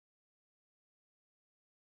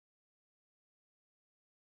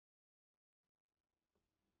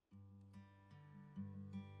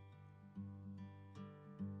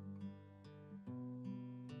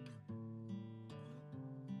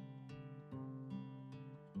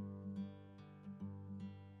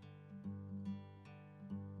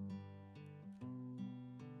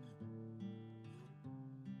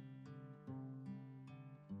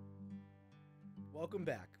Welcome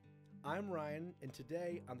back. I'm Ryan, and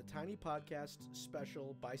today on the Tiny Podcast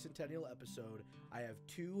special Bicentennial episode, I have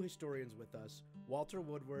two historians with us, Walter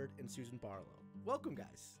Woodward and Susan Barlow. Welcome,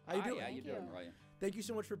 guys. How you doing? How you doing, Ryan? Thank you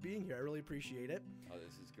so much for being here. I really appreciate it. Oh,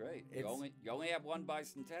 this is great. You only have one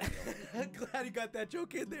bicentennial. Glad you got that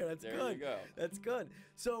joke in there. That's good. There you go. That's good.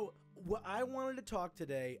 So what I wanted to talk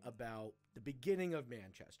today about the beginning of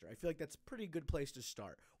Manchester. I feel like that's a pretty good place to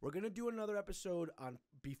start. We're going to do another episode on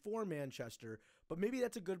before Manchester, but maybe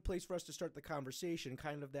that's a good place for us to start the conversation,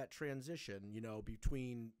 kind of that transition,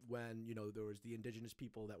 between when, there was the indigenous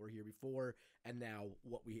people that were here before and now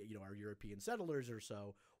what we, our European settlers or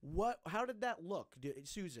so. How did that look?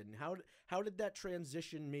 Susan, how did that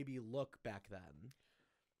transition maybe look back then?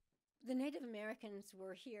 The Native Americans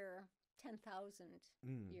were here 10,000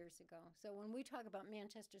 years ago. So when we talk about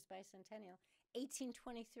Manchester's bicentennial,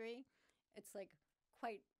 1823, it's like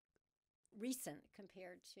quite recent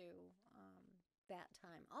compared to that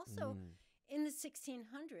time. Also, in the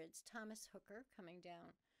 1600s, Thomas Hooker coming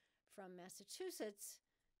down from Massachusetts,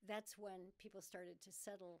 that's when people started to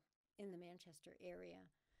settle in the Manchester area.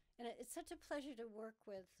 And it's such a pleasure to work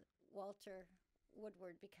with Walter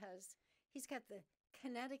Woodward because he's got the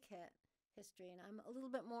Connecticut history, and I'm a little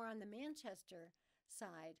bit more on the Manchester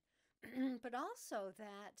side, but also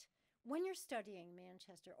that when you're studying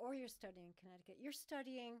Manchester or you're studying Connecticut, you're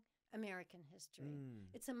studying American history.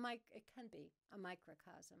 It can be a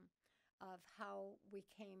microcosm of how we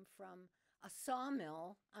came from a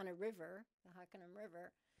sawmill on a river, the Hockanum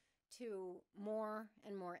River, to more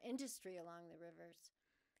and more industry along the rivers,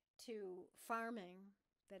 to farming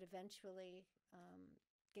that eventually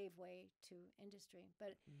gave way to industry.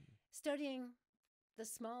 But studying the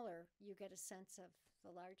smaller, you get a sense of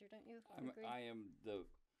the larger, don't you?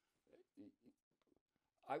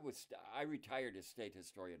 I retired as state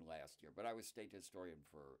historian last year, but I was state historian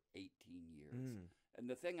for 18 years. And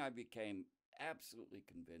the thing I became absolutely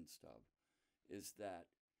convinced of is that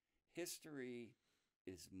history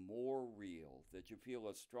is more real, that you feel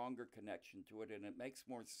a stronger connection to it, and it makes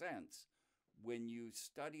more sense when you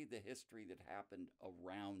study the history that happened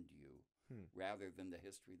around you rather than the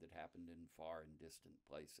history that happened in far and distant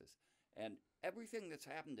places. And everything that's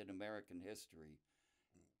happened in American history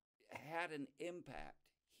had an impact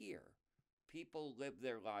here. People lived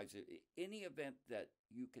their lives. Any event that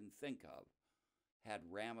you can think of had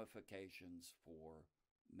ramifications for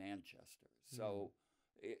Manchester. So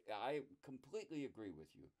I completely agree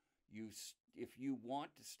with you. If you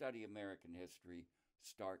want to study American history,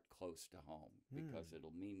 start close to home because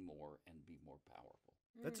it'll mean more and be more powerful.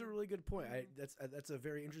 That's a really good point. That's a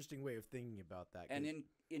very interesting way of thinking about that. And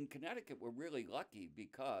in Connecticut, we're really lucky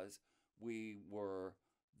because we're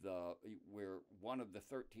one of the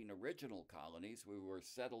 13 original colonies. We were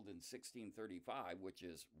settled in 1635, which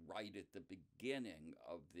is right at the beginning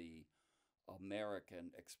of the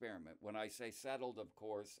American experiment. When I say settled, of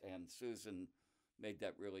course, and Susan made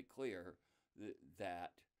that really clear,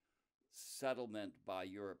 that settlement by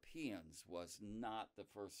Europeans was not the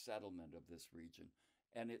first settlement of this region.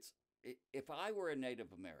 And if I were a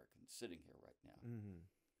Native American sitting here right now,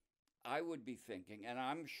 I would be thinking, and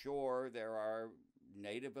I'm sure there are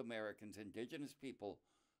Native Americans, indigenous people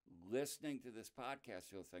listening to this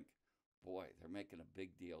podcast who'll think, boy, they're making a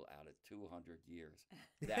big deal out of 200 years.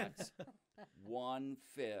 That's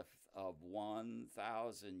 1/5 of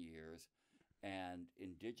 1,000 years. And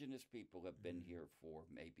indigenous people have been here for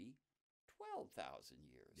maybe 12,000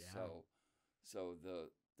 years. Yeah. So the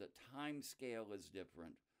time scale is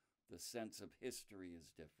different. The sense of history is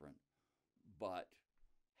different. But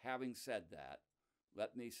having said that,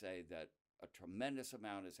 let me say that a tremendous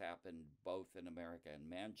amount has happened both in America and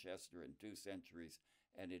Manchester in 2 centuries,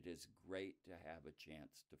 and it is great to have a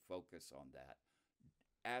chance to focus on that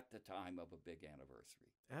at the time of a big anniversary.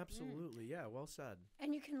 Absolutely. Yeah, well said.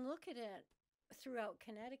 And you can look at it throughout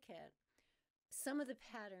Connecticut. Some of the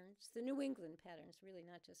patterns, the New England patterns, really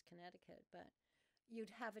not just Connecticut, but you'd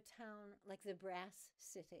have a town like the Brass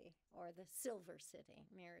City or the Silver City,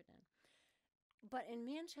 Meriden. But in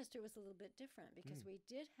Manchester, it was a little bit different because we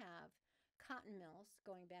did have cotton mills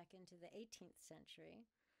going back into the 18th century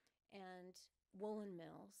and woolen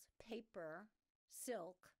mills, paper,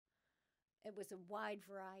 silk. It was a wide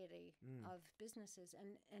variety of businesses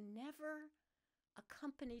and never a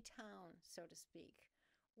company town, so to speak,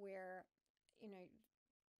 where,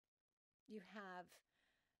 you have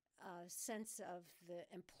a sense of the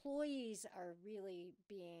employees are really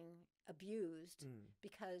being abused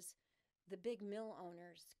because the big mill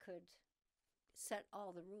owners could set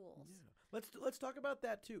all the rules. Yeah. Let's talk about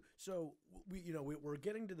that too. So we're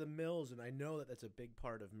getting to the mills, and I know that that's a big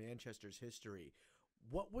part of Manchester's history.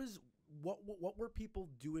 What was what were people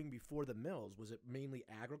doing before the mills? Was it mainly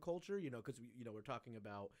agriculture? You know, because we're talking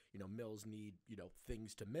about mills need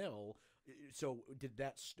things to mill. So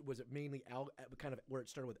was it mainly kind of where it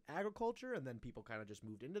started with agriculture, and then people kind of just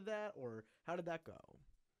moved into that, or how did that go?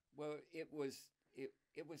 Well, it was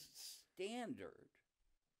standard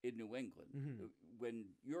in New England when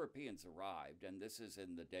Europeans arrived, and this is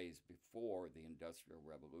in the days before the Industrial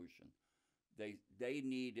Revolution. They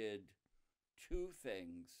needed two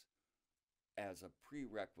things as a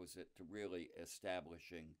prerequisite to really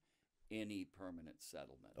establishing any permanent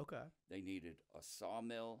settlement. Okay. They needed a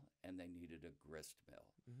sawmill and they needed a grist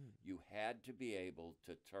mill. You had to be able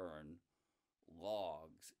to turn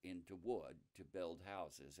logs into wood to build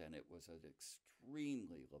houses, and it was an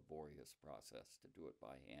extremely laborious process to do it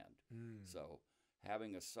by hand. So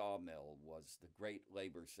having a sawmill was the great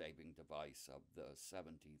labor-saving device of the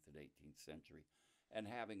 17th and 18th century. And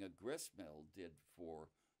having a grist mill did for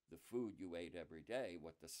the food you ate every day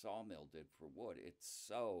what the sawmill did for wood. It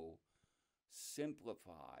so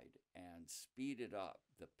simplified and speeded up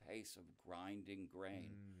the pace of grinding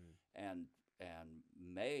grain. And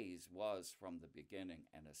maize was, from the beginning,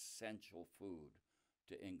 an essential food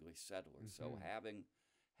to English settlers. So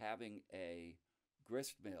having a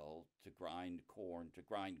grist mill to grind corn, to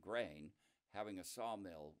grind grain, having a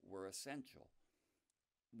sawmill were essential.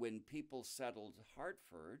 When people settled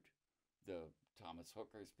Hartford, the Thomas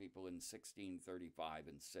Hooker's people in 1635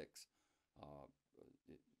 and 6,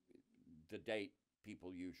 the date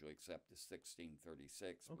people usually accept is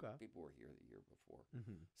 1636. Okay. People were here the year before,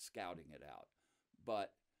 scouting it out.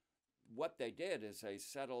 But what they did is they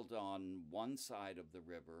settled on one side of the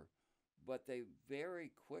river, but they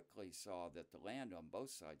very quickly saw that the land on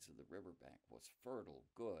both sides of the riverbank was fertile,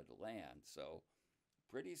 good land. So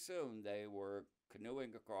pretty soon they were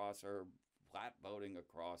canoeing across or flatboating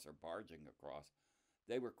across or barging across.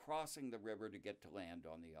 They were crossing the river to get to land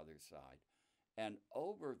on the other side. And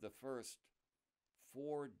over the first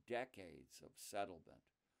 4 decades of settlement,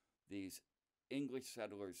 these English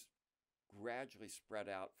settlers gradually spread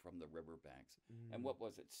out from the riverbanks. And what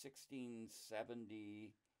was it,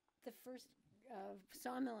 1670? The first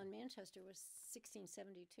sawmill in Manchester was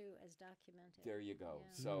 1672, as documented. There you go.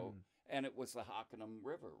 Yeah. So, and it was the Hockanum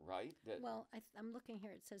River, right? Well, I'm looking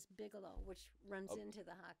here. It says Bigelow, which runs into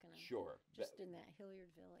the Hockanum. Sure. Just in that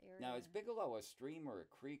Hilliardville area. Now, is Bigelow a stream or a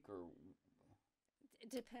creek or? It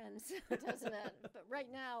depends, doesn't it? But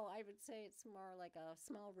right now, I would say it's more like a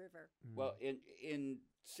small river. Well, in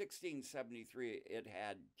 1673, it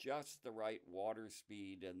had just the right water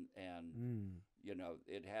speed and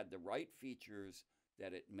it had the right features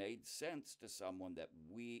that it made sense to someone that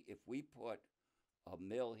if we put a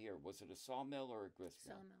mill here, was it a sawmill or a grist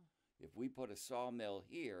mill? Sawmill. If we put a sawmill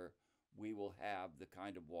here, we will have the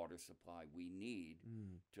kind of water supply we need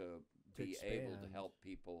to be able to help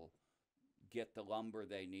people get the lumber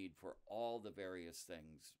they need for all the various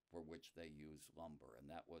things for which they use lumber. And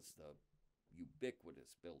that was the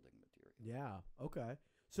ubiquitous building material. Yeah, okay.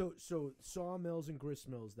 So sawmills and grist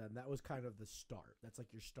mills, then, that was kind of the start. That's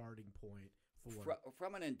like your starting point for...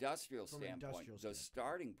 From an industrial standpoint, the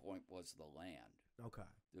starting point was the land. Okay.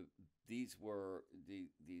 These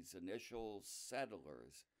initial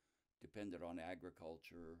settlers depended on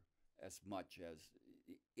agriculture as much as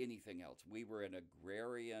anything else. We were an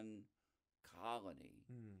agrarian colony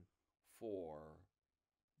for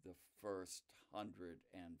the first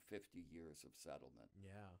 150 years of settlement.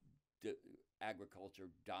 Yeah. Agriculture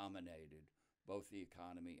dominated both the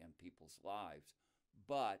economy and people's lives.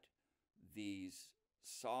 But these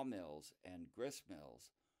sawmills and grist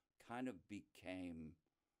mills kind of became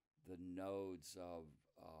the nodes of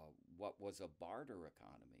what was a barter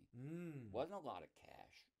economy. Wasn't a lot of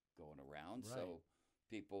cash going around, right. So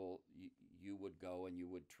people, you would go and you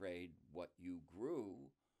would trade what you grew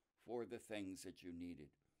for the things that you needed.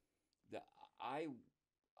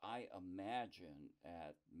 I imagine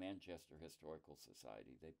at Manchester Historical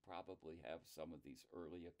Society, they probably have some of these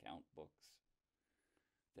early account books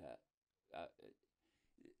that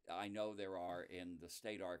I know there are in the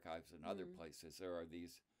state archives and other places. There are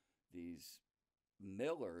these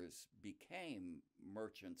millers became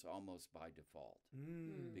merchants almost by default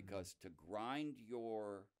because to grind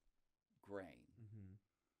your grain,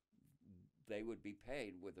 they would be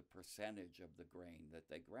paid with a percentage of the grain that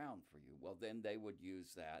they ground for you. Well, then they would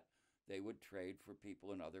use that. They would trade for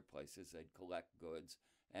people in other places. They'd collect goods.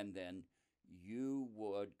 And then you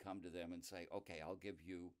would come to them and say, okay, I'll give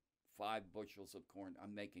you 5 bushels of corn.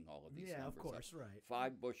 I'm making all of these numbers. Yeah, of course, right.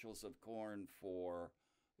 5 bushels of corn for,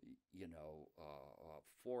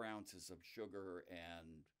 4 ounces of sugar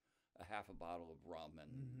and a half a bottle of rum and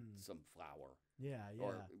some flour. Yeah, yeah.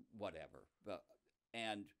 Or whatever.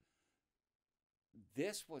 And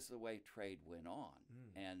this was the way trade went on.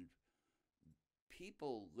 And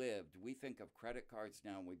people lived, we think of credit cards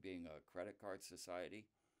now, we being a credit card society,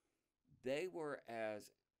 they were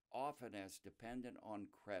as often as dependent on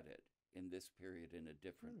credit in this period in a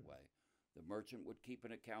different way. The merchant would keep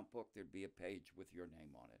an account book, there'd be a page with your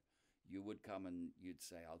name on it. You would come and you'd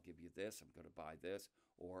say, I'll give you this, I'm going to buy this,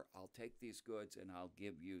 or I'll take these goods and I'll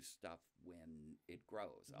give you stuff when it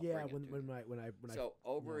grows. So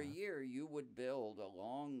over a year, you would build a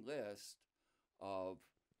long list of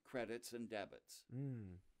credits and debits.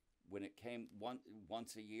 When it came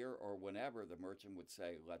once a year or whenever, the merchant would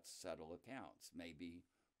say, let's settle accounts. Maybe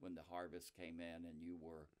when the harvest came in and you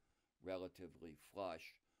were relatively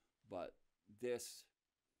flush. But this,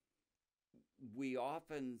 we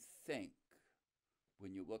often think,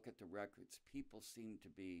 when you look at the records, people seem to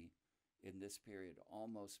be, in this period,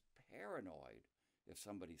 almost paranoid if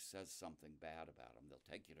somebody says something bad about them. They'll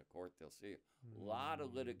take you to court, they'll see you. A lot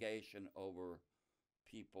of litigation over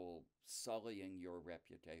people sullying your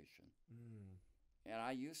reputation. And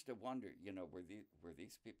I used to wonder, were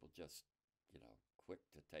these people just, quick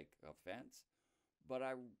to take offense? But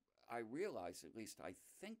I realize, at least I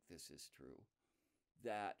think this is true,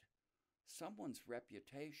 that someone's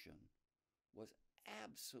reputation was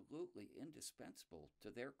absolutely indispensable to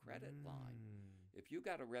their credit line. If you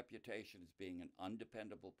got a reputation as being an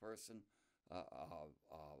undependable person,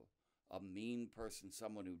 a mean person,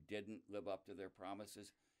 someone who didn't live up to their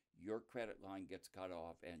promises, your credit line gets cut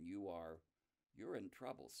off and you're in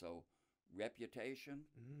trouble. So reputation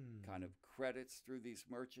kind of credits through these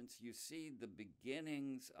merchants. You see the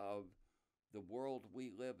beginnings of the world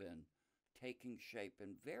we live in taking shape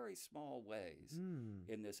in very small ways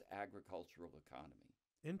in this agricultural economy.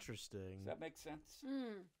 Interesting. Does that make sense?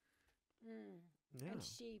 Yeah. And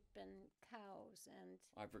sheep and cows and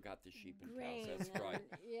I forgot the sheep and grain cows. That's right.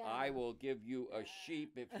 yeah. I will give you a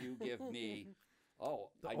sheep if you give me. Oh,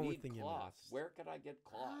 I need cloth. Where could I get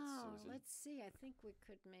cloth, Susan? Let's see. I think we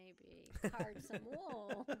could maybe card some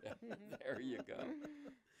wool. There you go.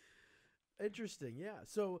 Interesting. Yeah.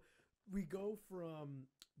 So we go from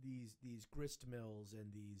these grist mills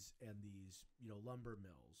and these lumber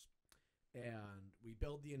mills, and we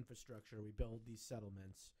build the infrastructure. We build these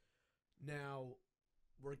settlements. Now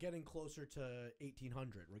we're getting closer to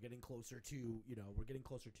 1800. We're getting closer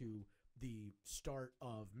to the start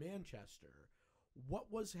of Manchester.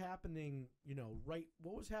 What was happening,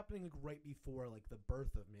 what was happening right before the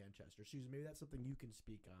birth of Manchester? Susan, maybe that's something you can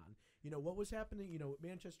speak on. What was happening,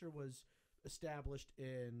 Manchester was established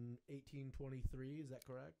in 1823, is that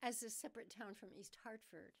correct? As a separate town from East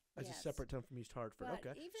Hartford. As a separate town from East Hartford. But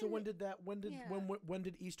okay. So when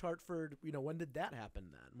did East Hartford, when did that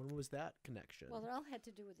happen then? When was that connection? Well, it all had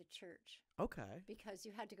to do with the church. Okay. Because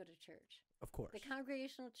you had to go to church. Of course. The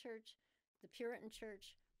Congregational Church, the Puritan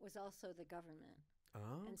Church was also the government. Oh,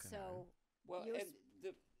 okay. And so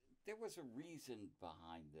there was a reason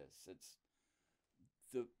behind this. It's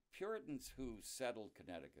the Puritans who settled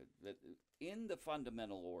Connecticut, that in the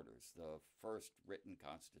Fundamental Orders, the first written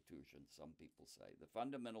constitution, some people say, the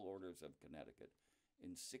Fundamental Orders of Connecticut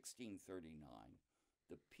in 1639,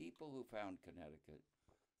 the people who found Connecticut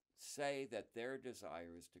say that their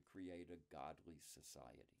desire is to create a godly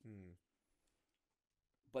society.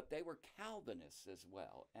 But they were Calvinists as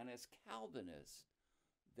well. And as Calvinists,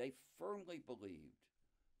 they firmly believed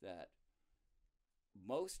that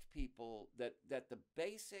most people, that the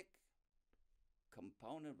basic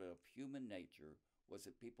component of human nature was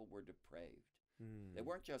that people were depraved. They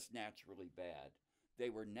weren't just naturally bad. They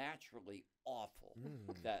were naturally awful.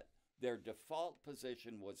 That their default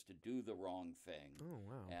position was to do the wrong thing. Oh,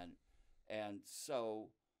 wow. And so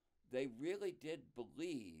they really did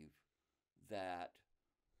believe that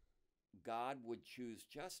God would choose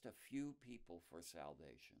just a few people for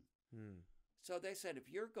salvation. So they said, if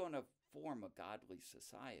you're going to form a godly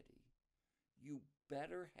society, you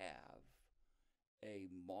better have a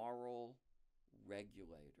moral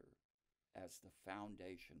regulator as the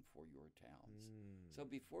foundation for your towns. So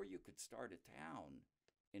before you could start a town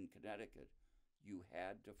in Connecticut, you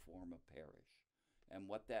had to form a parish. And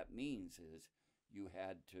what that means is you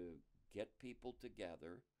had to get people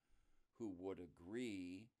together who would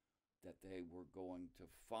agree that they were going to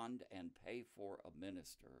fund and pay for a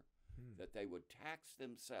minister, that they would tax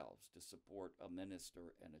themselves to support a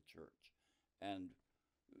minister and a church. And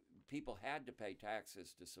people had to pay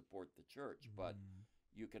taxes to support the church, but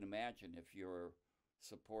you can imagine if you're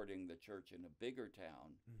supporting the church in a bigger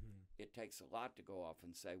town, it takes a lot to go off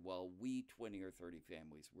and say, well, we 20 or 30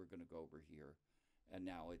 families, we're going to go over here and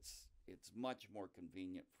now it's much more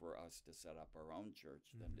convenient for us to set up our own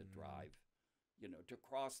church than to drive, to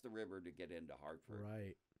cross the river to get into Hartford,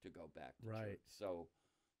 Right. to go back to Right. church.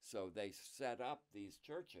 So they set up these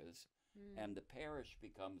churches, and the parish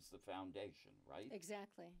becomes the foundation, right?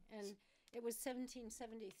 Exactly. And it was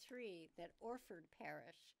 1773 that Orford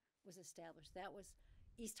Parish was established. That was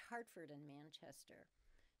East Hartford and Manchester.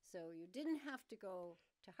 So you didn't have to go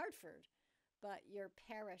to Hartford, but your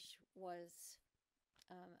parish was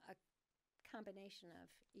a combination of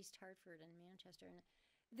East Hartford and Manchester. And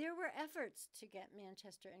there were efforts to get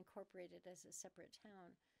Manchester incorporated as a separate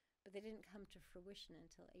town, but they didn't come to fruition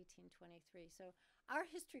until 1823. So our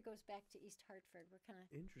history goes back to East Hartford. We're kind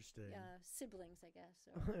of Interesting. siblings, I guess.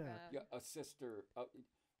 Yeah, a sister.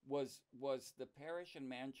 Was the parish in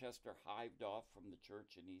Manchester hived off from the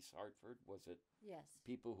church in East Hartford? Was it Yes.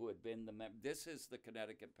 people who had been this is the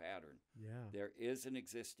Connecticut pattern. Yeah. There is an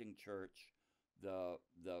existing church.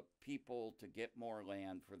 The people, to get more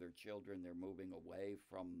land for their children, they're moving away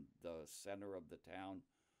from the center of the town.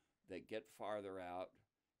 They get farther out.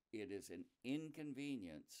 It is an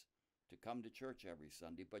inconvenience to come to church every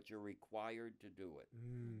Sunday, but you're required to do it.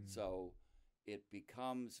 So it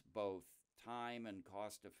becomes both time and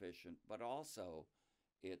cost efficient, but also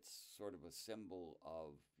it's sort of a symbol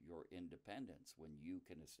of your independence when you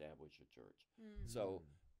can establish a church. So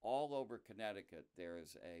all over Connecticut,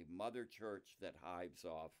 there's a mother church that hives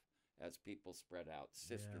off as people spread out,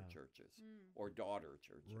 sister churches or daughter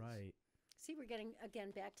churches. Right. See, we're getting, again,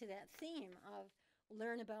 back to that theme of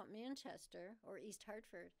learn about Manchester or East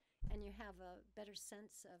Hartford, and you have a better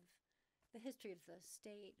sense of the history of the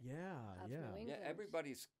state of New England. Yeah,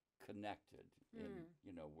 everybody's connected. And,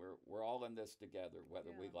 we're all in this together,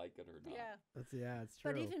 whether we like it or not. Yeah. It's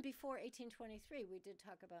true. But even before 1823, we did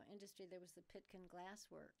talk about industry. There was the Pitkin Glass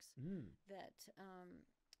Works that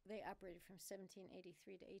they operated from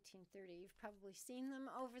 1783 to 1830. You've probably seen them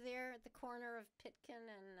over there at the corner of Pitkin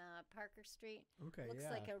and Parker Street. Okay, Looks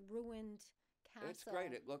like a ruined castle. It's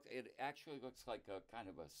great. It actually looks like a kind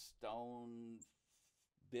of a stone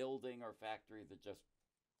building or factory that just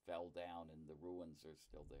fell down and the ruins are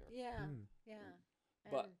still there. Yeah.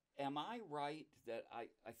 But am I right that I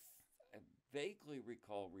vaguely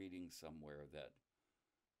recall reading somewhere that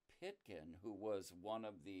Pitkin, who was one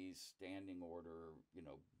of these standing order,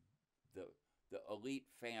 the elite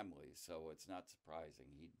families, so it's not surprising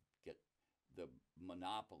he'd get the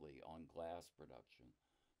monopoly on glass production,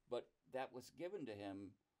 but that was given to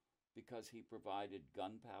him because he provided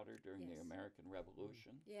gunpowder during the American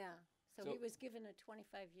Revolution. Yeah. So he was given a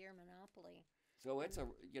 25-year monopoly. So it's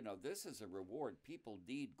this is a reward. People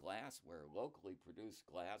need glassware. Locally produced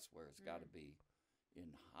glassware has got to be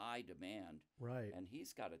in high demand. Right. And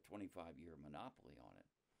he's got a 25-year monopoly on it.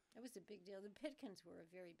 It was a big deal. The Pitkins were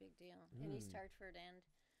a very big deal in East Hartford and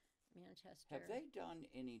Manchester. Have they done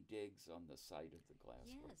any digs on the site of the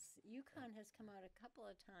glassware? Yes. Yukon has come out a couple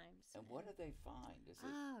of times. And what do they find? Is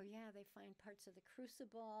it? Oh, yeah. They find parts of the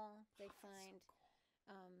crucible. They find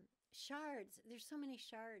shards. There's so many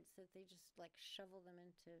shards that they just shovel them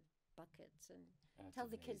into buckets and tell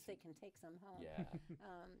the kids they can take some home. Yeah.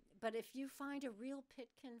 But if you find a real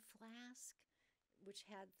Pitkin flask, which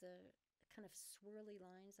had the kind of swirly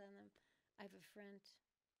lines on them, I have a friend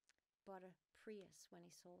bought a Prius when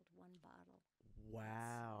he sold one bottle.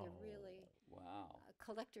 Wow. They're really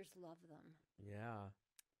collectors love them. Yeah.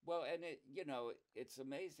 Well, and it's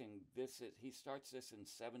amazing. He starts this in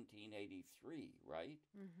 1783, right?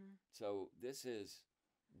 Mm-hmm. So this is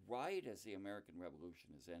right as the American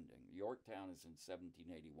Revolution is ending. Yorktown is in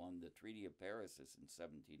 1781. The Treaty of Paris is in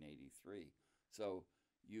 1783. So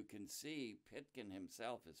you can see Pitkin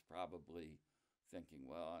himself is probably thinking,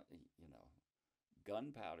 well,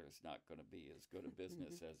 gunpowder is not going to be as good a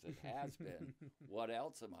business as it has been. What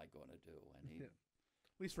else am I going to do? And he. Yeah.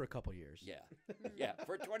 At least for a couple years. Yeah. Yeah.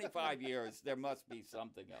 For 25 years, there must be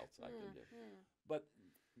something else I can do. But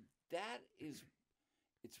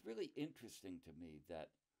it's really interesting to me that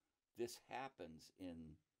this happens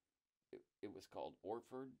it was called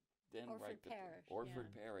Orford then, right? Parish.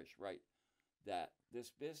 Orford Parish, right. That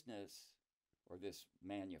this business or this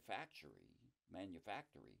manufactory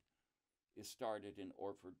is started in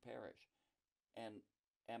Orford Parish. And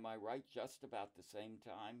am I right, just about the same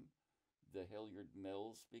time the Hilliard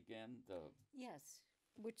Mills began? Yes,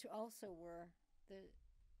 which also were the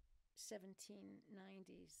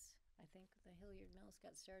 1790s. I think the Hilliard Mills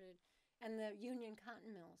got started, and the Union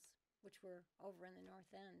Cotton Mills, which were over in the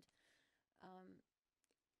North End.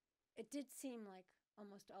 It did seem like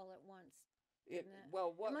almost all at once. It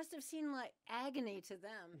must have seemed like agony to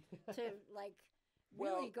them to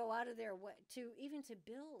really go out of their way to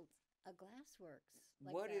build a glassworks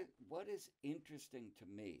like that. What is interesting to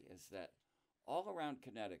me is that all around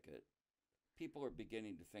Connecticut, people are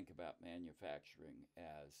beginning to think about manufacturing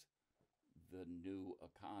as the new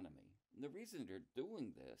economy. And the reason they're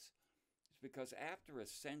doing this is because after a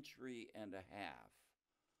century and a half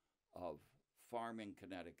of farming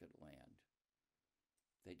Connecticut land,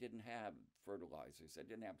 they didn't have fertilizers, they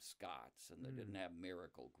didn't have Scots, and they didn't have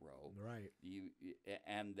Miracle Grow. Right.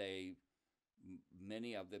 And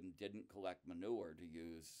many of them didn't collect manure to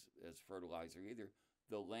use as fertilizer either.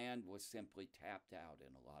 The land was simply tapped out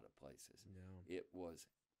in a lot of places. Yeah. It was,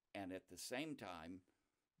 and at the same time,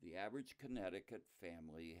 the average Connecticut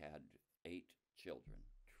family had 8 children.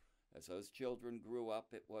 As those children grew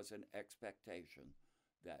up, it was an expectation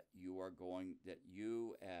that you,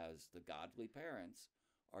 as the godly parents,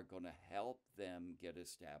 are going to help them get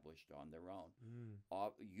established on their own.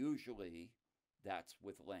 Usually, that's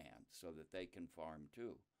with land so that they can farm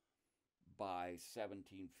too. By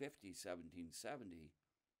 1750, 1770,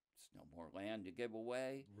 there's no more land to give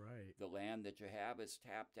away. Right. The land that you have is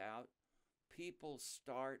tapped out. People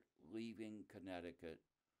start leaving Connecticut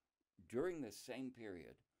during this same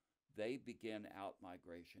period. They begin out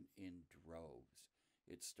migration in droves.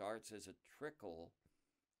 It starts as a trickle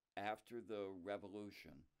after the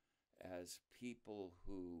Revolution, as people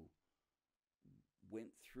who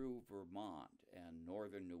went through Vermont and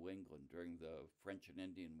northern New England during the French and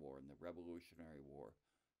Indian War and the Revolutionary War,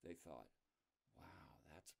 they thought, wow,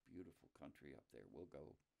 that's a beautiful country up there. We'll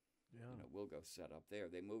go, we'll go set up there.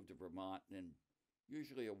 They moved to Vermont, and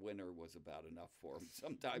usually a winter was about enough for them,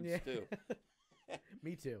 sometimes too.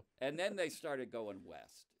 Me too. And then they started going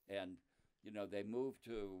west, and they moved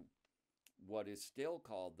to what is still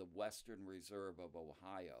called the Western Reserve of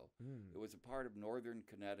Ohio. It was a part of northern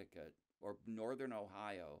Connecticut or northern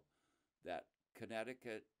Ohio that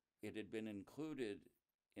Connecticut, it had been included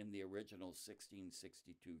in the original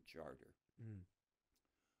 1662 charter.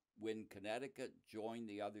 When Connecticut joined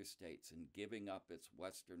the other states in giving up its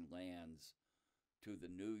western lands to the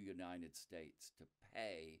new United States to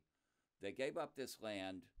pay, they gave up this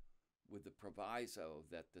land with the proviso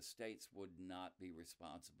that the states would not be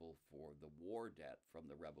responsible for the war debt from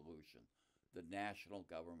the Revolution. The national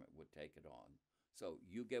government would take it on. So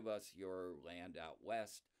you give us your land out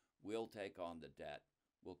west, we'll take on the debt,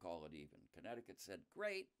 we'll call it even. Connecticut said,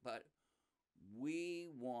 great, but we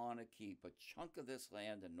want to keep a chunk of this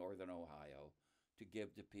land in northern Ohio to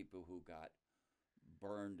give to people who got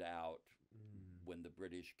burned out when the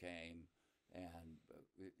British came. And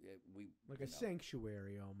we like a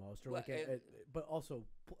sanctuary almost, or well, but also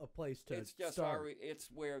a place to it's just start. It's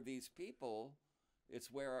where these people,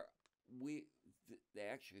 it's where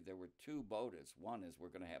actually there were 2 motives. One is we're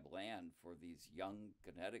going to have land for these young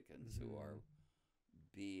Connecticutans who are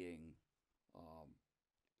being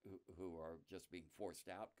who are just being forced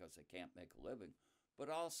out because they can't make a living, but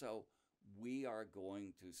also we are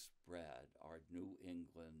going to spread our New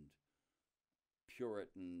England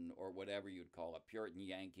Puritan, or whatever you'd call it, Puritan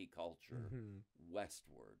Yankee culture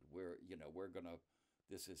westward. We're gonna.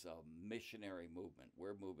 This is a missionary movement.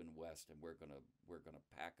 We're moving west, and we're gonna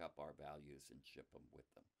pack up our values and ship them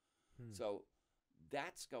with them. So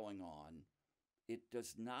that's going on. It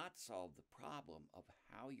does not solve the problem of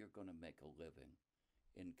how you're going to make a living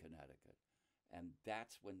in Connecticut, and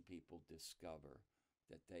that's when people discover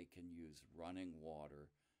that they can use running water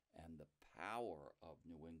and the power of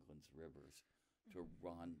New England's rivers to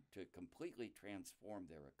completely transform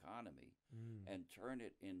their economy and turn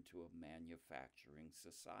it into a manufacturing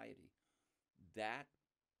society. That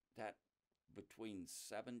between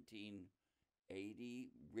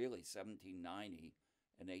 1780, really 1790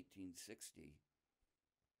 and 1860,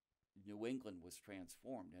 New England was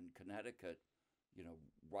transformed, and Connecticut,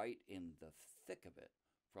 right in the thick of it,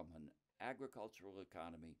 from an agricultural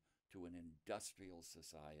economy to an industrial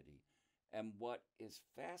society. And what is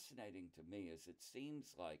fascinating to me is it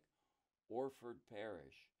seems like Orford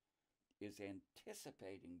Parish is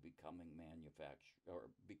anticipating becoming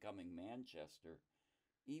Manchester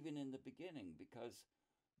even in the beginning, because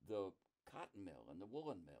the cotton mill and the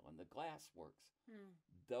woolen mill and the glass works,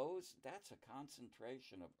 that's a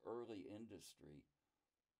concentration of early industry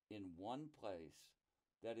in one place.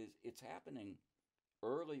 It's happening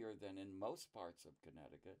earlier than in most parts of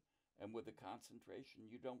Connecticut, and with a concentration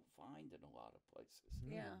you don't find in a lot of places.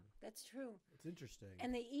 Yeah, that's true. It's interesting. And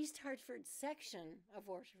the East Hartford section of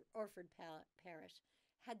Orford Parish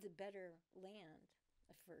had the better land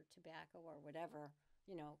for tobacco or whatever,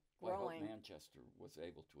 Well, growing. I hope Manchester was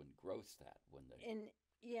able to engross that when they...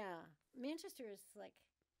 Manchester is like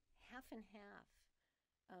half and half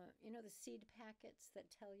you know, the seed packets that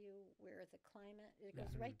tell you where the climate, it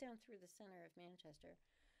goes right down through the center of Manchester.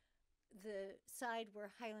 The side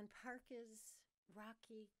where Highland Park is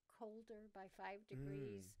rocky, colder by 5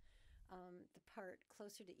 degrees. The part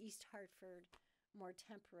closer to East Hartford, more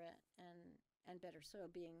temperate and better soil,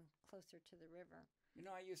 being closer to the river. You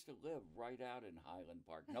know, I used to live right out in Highland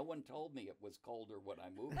Park. No one told me it was colder when I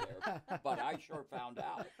moved there, but I sure found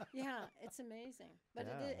out. Yeah, it's amazing. But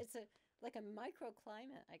Yeah. it's like a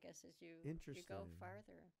microclimate, I guess, as you go Interesting.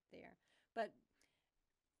 farther there. But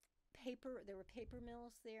there were paper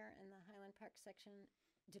mills there in the Highland Park section,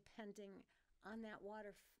 depending on that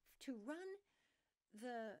water to run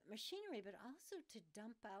the machinery, but also to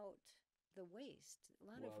dump out the waste. A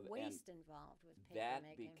lot of waste involved with paper That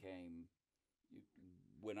making. became,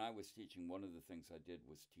 when I was teaching, one of the things I did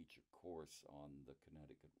was teach a course on the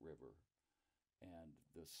Connecticut River and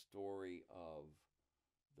the story of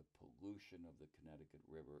the pollution of the Connecticut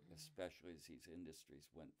River, especially as these industries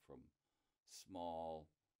went from small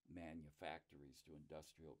manufactories to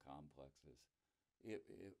industrial complexes. It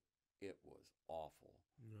was awful.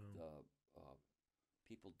 No. The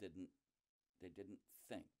people didn't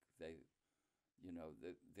think.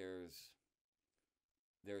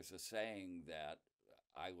 There's a saying that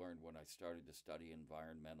I learned when I started to study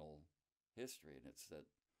environmental history, and it's that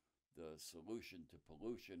the solution to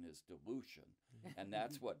pollution is dilution. And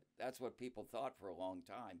that's what people thought for a long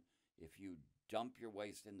time. If you dump your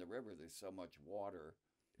waste in the river, there's so much water,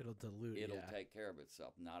 It'll dilute. it'll take care of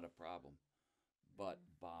itself, not a problem. But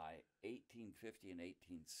by 1850 and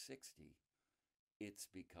 1860, it's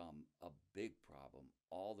become a big problem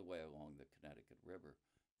all the way along the Connecticut River.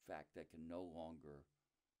 In fact, they can no longer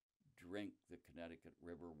drink the Connecticut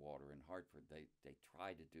River water in Hartford. They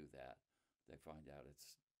try to do that. They find out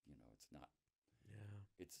it's not. Yeah.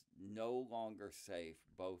 It's no longer safe,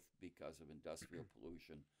 both because of industrial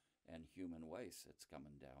pollution and human waste that's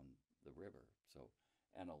coming down the river. So,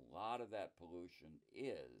 and a lot of that pollution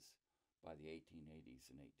is, by the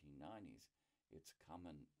 1880s and 1890s, it's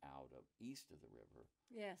coming out of east of the river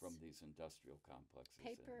from these industrial complexes.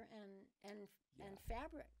 Paper and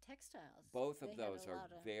fabric, textiles. Both of those are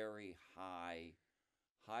very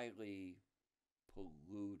highly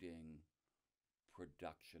polluting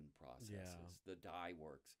production processes. The dye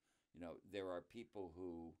works. There are people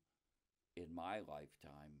who, in my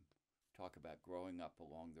lifetime, talk about growing up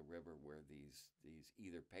along the river where these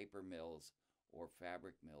either paper mills or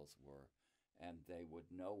fabric mills were, and they would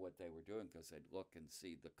know what they were doing because they'd look and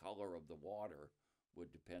see the color of the water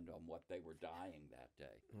would depend on what they were dyeing that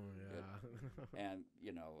day. Oh, yeah. And,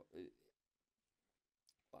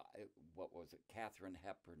 what was it? Katharine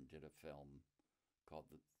Hepburn did a film called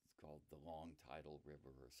The Long Tidal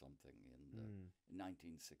River or something in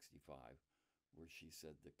 1965, where she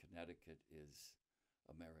said the Connecticut is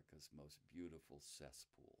America's most beautiful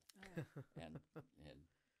cesspool. and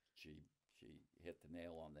she hit the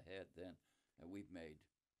nail on the head then. And we've made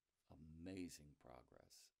amazing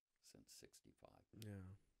progress since 65. Yeah.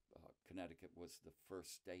 Connecticut was the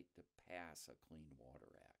first state to pass a Clean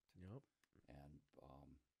Water Act. Yep. And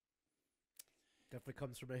definitely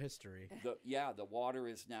comes from a history. The water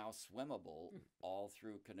is now swimmable all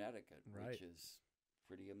through Connecticut, Right. which is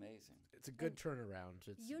pretty amazing. It's a good turnaround.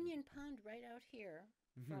 It's Union Pond, right out here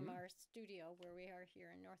from our studio where we are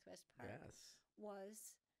here in Northwest Park,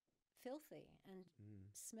 was filthy and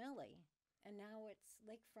smelly. And now it's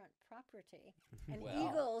lakefront property, and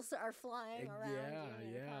eagles are flying around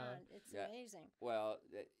Union Pond. It's amazing. Well,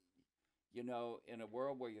 in a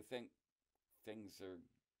world where you think things are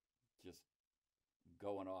just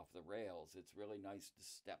going off the rails, it's really nice to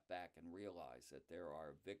step back and realize that there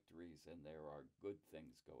are victories and there are good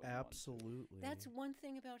things going on. Absolutely. That's one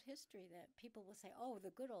thing about history that people will say, oh, the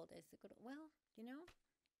good old days, the good old. Well,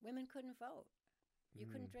 women couldn't vote. You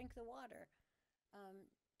couldn't drink the water.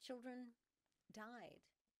 Children died.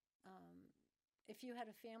 If you had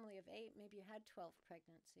a family of 8, maybe you had 12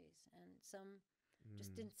 pregnancies, and some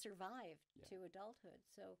just didn't survive to adulthood.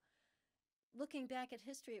 So looking back at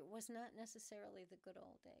history, it was not necessarily the good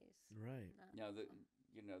old days. Right. Now,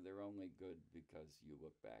 they're only good because you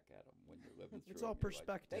look back at them when you're living through It's all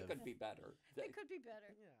perspective. They could be better. They could be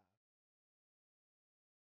better. Yeah.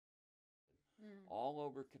 All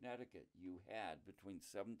over Connecticut, you had, between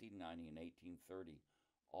 1790 and 1830,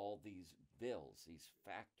 all these villes, these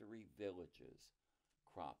factory villages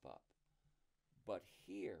crop up. But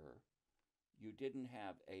here, you didn't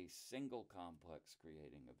have a single complex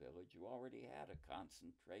creating a village. You already had a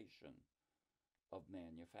concentration of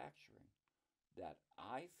manufacturing that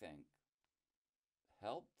I think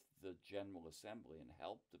helped the General Assembly and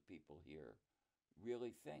helped the people here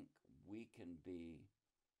really think we can be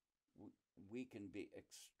we can be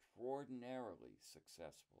extraordinarily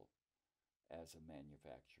successful as a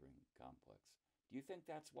manufacturing complex. Do you think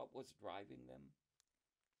that's what was driving them?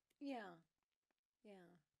 Yeah,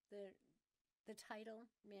 yeah. The title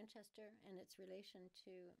Manchester and its relation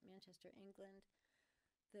to Manchester, England,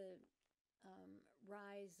 the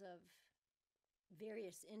rise of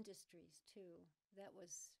various industries too. That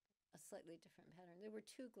was a slightly different pattern. There were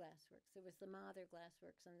two glassworks. There was the Mather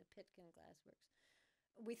Glassworks and the Pitkin Glassworks.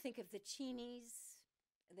 We think of the Cheneys.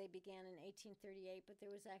 They began in 1838, but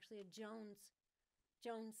there was actually a Jones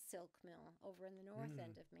silk mill over in the north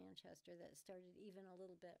end of Manchester that started even a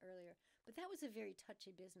little bit earlier. But that was a very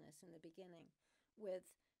touchy business in the beginning, with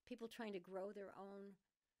people trying to grow their own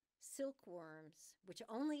silkworms, which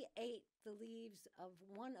only ate the leaves of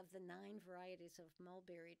one of the 9 varieties of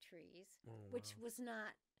mulberry trees, which was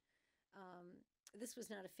not, this was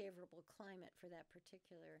not a favorable climate for that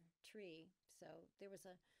particular tree. So there was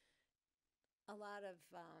a lot of,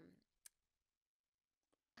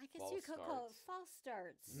 I guess you could call it false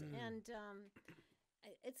starts. And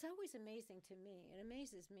it's always amazing to me. It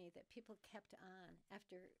amazes me that people kept on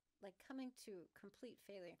after, like, coming to complete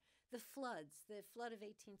failure. The floods, the flood of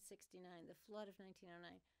 1869, the flood of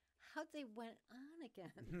 1909, how they went on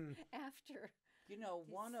again after. You know,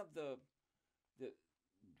 one of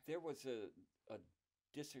there was a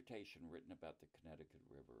dissertation written about the Connecticut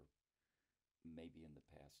River maybe in the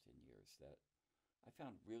past 10 years that I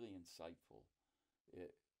found really insightful.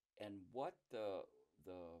 And what the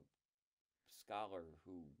scholar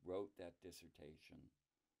who wrote that dissertation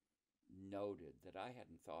noted that I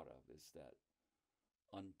hadn't thought of is that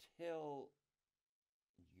until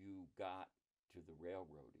you got to the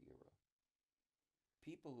railroad era,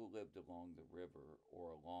 people who lived along the river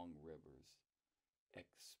or along rivers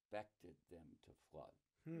expected them to flood.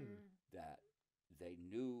 That they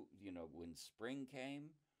knew, you know, when spring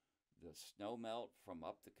came, the snow melt from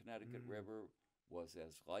up the Connecticut River was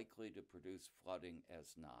as likely to produce flooding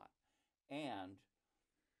as not. And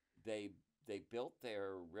they built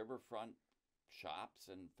their riverfront shops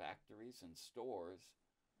and factories and stores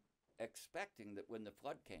expecting that when the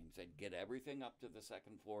flood came, they'd get everything up to the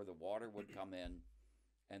second floor, the water would come in,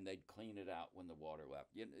 and they'd clean it out when the water left.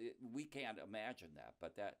 You know, we can't imagine that,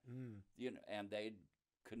 but that, you know, and they'd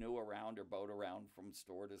canoe around or boat around from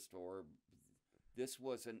store to store. This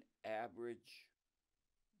was an average,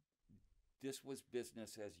 this was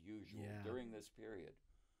business as usual during this period.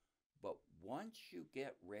 But once you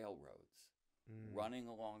get railroads running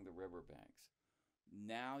along the riverbanks,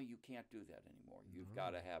 now you can't do that anymore. You've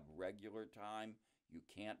got to have regular time. You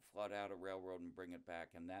can't flood out a railroad and bring it back.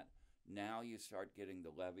 And that now you start getting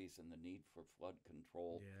the levees and the need for flood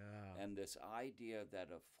control. And this idea that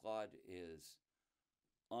a flood is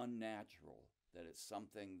unnatural, that it's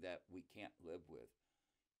something that we can't live with,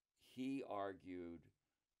 he argued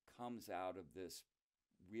comes out of this,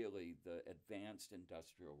 really, the advanced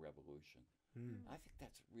industrial revolution. I think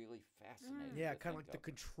that's really fascinating. Yeah, kind of like the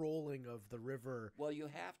controlling of the river. Well, you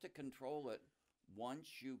have to control it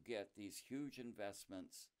once you get these huge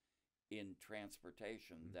investments in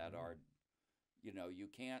transportation that are, you know, you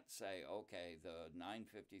can't say, okay, the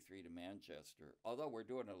 953 to Manchester, although we're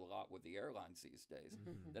doing it a lot with the airlines these days,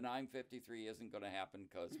 the 953 isn't going to happen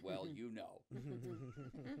because, well, you know.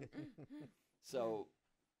 So,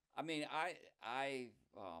 I mean, I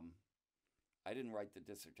didn't write the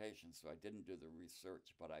dissertation, so I didn't do the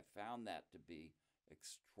research, but I found that to be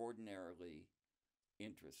extraordinarily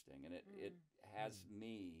interesting, and it has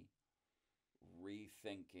me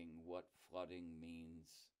rethinking what flooding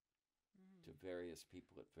means to various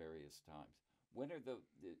people at various times. When are the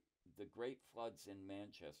great floods in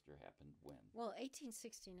Manchester happened when? Well,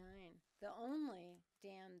 1869. The only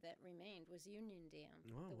dam that remained was Union Dam,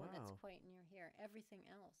 the one that's quite near here. Everything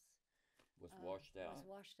else was washed out. Was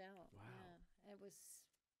washed out. Yeah, it was.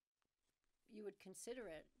 You would consider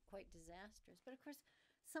it quite disastrous, but of course,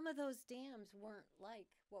 some of those dams weren't like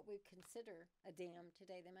what we consider a dam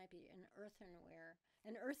today. They might be an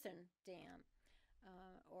earthen dam,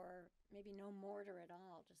 or maybe no mortar at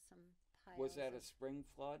all, just some piles. Was that a spring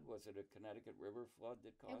flood? Was it a Connecticut River flood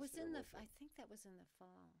that caused it? It was in the. I think that was in the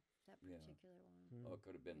fall. That particular one. Oh, it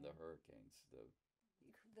could have been the hurricanes.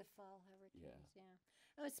 The fall hurricanes. Yeah.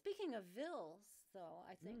 Speaking of vills, though,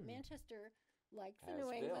 I think Manchester, like the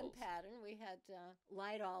New England pattern, we had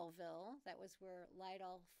Liddallville. That was where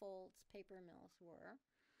Liddall Folds paper mills were.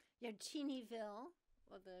 You had Cheneyville,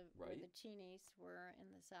 where the Cheneys were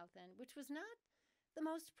in the South End, which was not the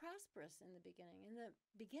most prosperous in the beginning. In the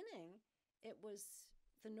beginning, it was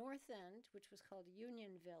the North End, which was called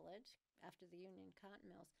Union Village after the Union Cotton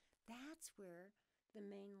Mills. That's where the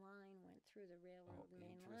main line went through the railroad. Oh, The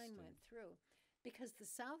main line went interesting. through because the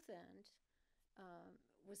south end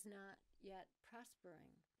was not yet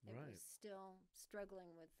prospering. It Right. was still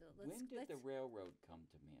struggling with the. When did the railroad come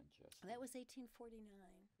to Manchester? That was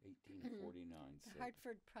 1849. 1849. The so-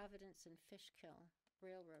 Hartford, Providence, and Fishkill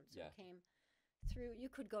Railroad. So Yeah. it came through. You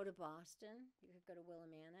could go to Boston. You could go to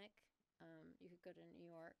Willimantic. You could go to New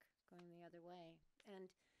York, going the other way. And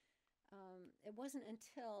it wasn't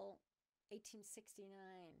until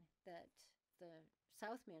 1869 that the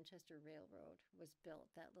South Manchester Railroad was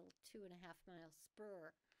built. That little 2.5-mile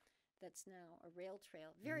spur. That's now a rail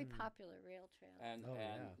trail, very popular rail trail. And Oh,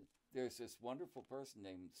 and yeah. there's this wonderful person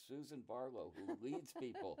named Susan Barlow who leads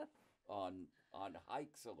people on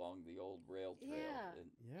hikes along the old rail trail. Yeah.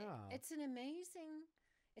 And Yeah. It's amazing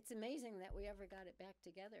that we ever got it back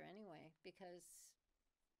together anyway, because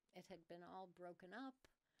it had been all broken up.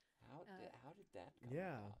 how did that come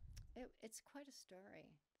Yeah. about? It's quite a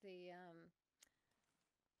story.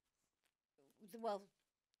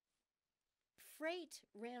 Freight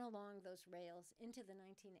ran along those rails into the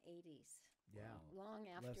 1980s. Yeah. Wow. Long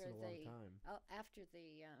Less after than a long time. after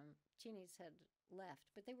the Cheney's had left,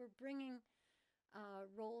 but they were bringing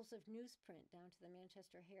rolls of newsprint down to the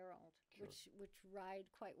Manchester Herald, Sure. which ride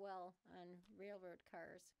quite well on railroad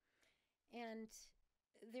cars, and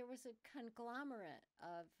there was a conglomerate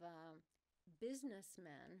of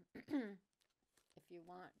businessmen, if you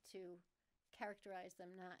want to characterize them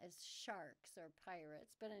not as sharks or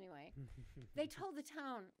pirates, but anyway, they told the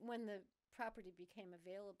town when the property became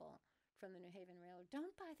available from the New Haven Railroad,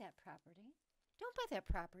 don't buy that property. Don't buy that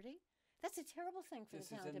property. That's a terrible thing for This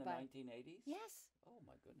the is town in to the buy. 1980s? Yes. Oh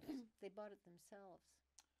my goodness. They bought it themselves.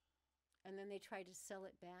 And then they tried to sell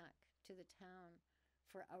it back to the town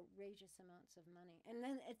for outrageous amounts of money. And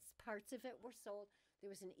then parts of it were sold.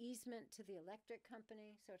 There was an easement to the electric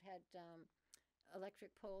company, so it had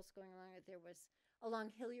electric poles going along it. There was,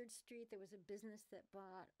 along Hilliard Street, there was a business that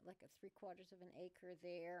bought like a 3/4 of an acre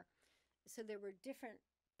there. So there were different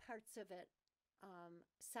parts of it.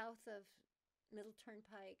 South of Middle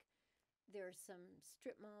Turnpike, there are some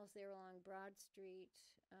strip malls there along Broad Street,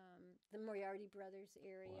 the Moriarty Brothers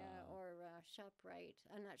area, Wow. or ShopRite,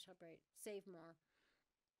 not ShopRite, Save More.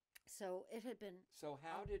 So it had been. So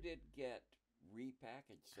how did it get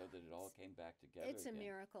repackaged so that it all came back together It's a again?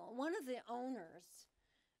 miracle. One of the owners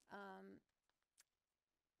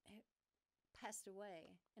passed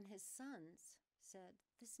away, and his sons said,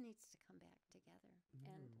 "This needs to come back together,"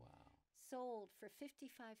 and Wow. sold for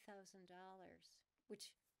 $55,000,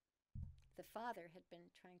 which the father had been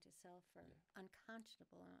trying to sell for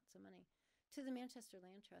unconscionable amounts of money, to the Manchester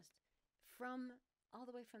Land Trust, from all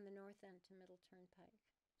the way from the north end to Middle Turnpike.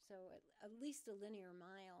 So at least a linear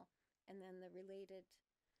mile, and then the related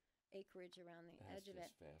acreage around the That's edge of it.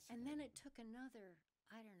 just fascinating. And then it took another,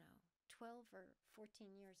 I don't know, 12 or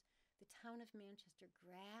 14 years. The town of Manchester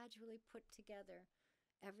gradually put together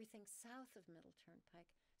everything south of Middle Turnpike.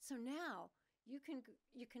 So now you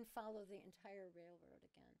can follow the entire railroad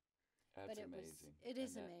again. That's But it amazing. it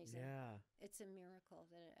is And that- amazing. Yeah. It's a miracle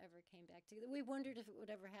that it ever came back together. We wondered if it would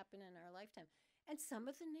ever happen in our lifetime. And some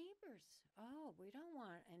of the neighbors, we don't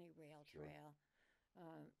want any rail Sure. trail.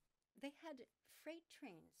 They had freight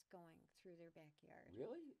trains going through their backyard.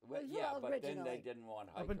 Really? Well, Yeah, but then originally. they didn't want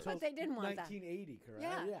Up hikers. until But they didn't want that. 1980, correct?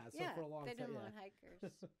 Yeah, So for a long they time. didn't Yeah. want hikers.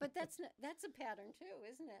 But that's a pattern too,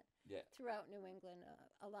 isn't it? Yeah. Throughout New England,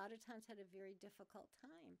 a lot of towns had a very difficult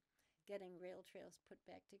time getting rail trails put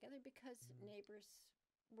back together because neighbors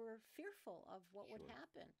were fearful of what would Sure.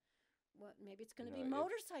 happen. What maybe it's going You to be know,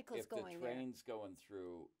 motorcycles If the going there. train's going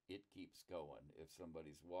through, it keeps going. If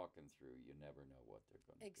somebody's walking through, you never know what they're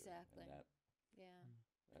going to Exactly. do. And Yeah.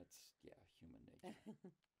 that's human nature.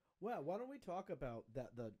 Well, why don't we talk about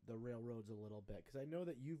the railroads a little bit? Because I know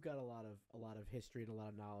that you've got a lot of history and a lot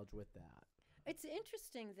of knowledge with that. It's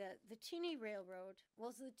interesting that the Cheney Railroad,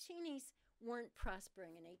 the Cheneys weren't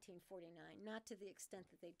prospering in 1849, not to the extent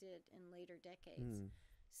that they did in later decades.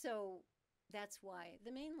 So that's why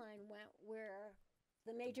the main line went where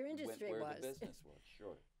the major industry where was. the business was,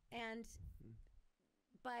 sure. And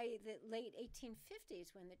by the late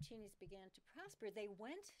 1850s, when the Cheneys began to prosper, they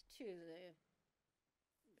went to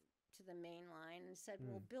the main line and said,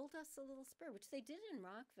 "Well, build us a little spur," which they did in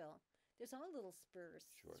Rockville. There's all little spurs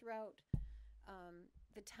Sure. throughout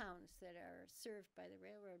the towns that are served by the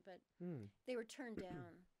railroad, but they were turned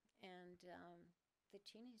down, and the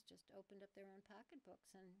Cheneys just opened up their own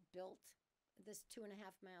pocketbooks and built this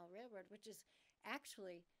 2.5-mile railroad, which is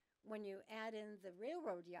actually, when you add in the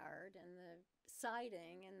railroad yard and the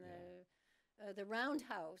siding and the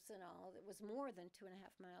roundhouse and all, it was more than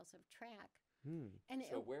 2.5 miles of track. And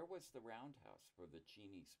So where was the roundhouse for the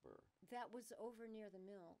Cheney Spur? that was over near the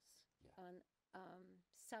mills Yeah. on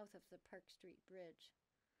south of the Park Street Bridge.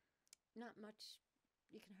 Not much.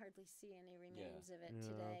 You can hardly see any remains of it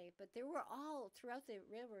today. But there were all throughout the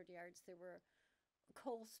railroad yards. There were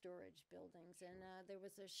coal storage buildings, and there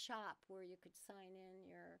was a shop where you could sign in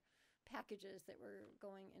your packages that were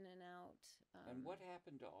going in and out. And what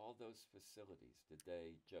happened to all those facilities? Did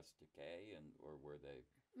they just decay, or were they?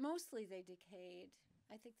 Mostly they decayed.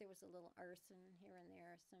 I think there was a little arson here and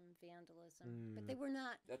there, some vandalism, but they were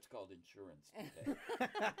not. That's called insurance decay.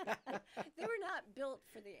 They were not built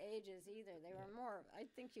for the ages either. They were more.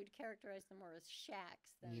 I think you'd characterize them more as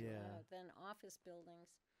shacks than office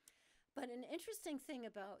buildings. But an interesting thing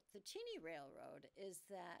about the Cheney Railroad is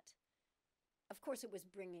that, of course, it was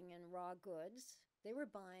bringing in raw goods. They were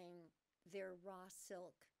buying their raw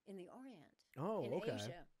silk in the Orient, in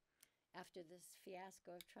Asia, after this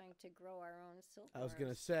fiasco of trying to grow our own silk. I was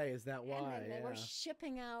going to say, is that why? And then they were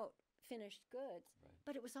shipping out finished goods, Right.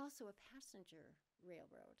 but it was also a passenger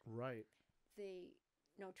railroad. Right.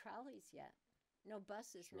 No trolleys yet, no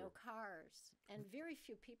buses, no cars, and very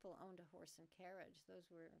few people owned a horse and carriage.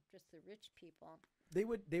 Those were just the rich people. They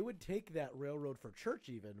would take that railroad for church,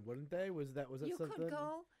 even, wouldn't they? Was that You something? could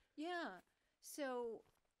go, yeah. So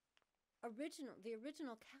the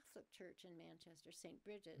original Catholic church in Manchester, St.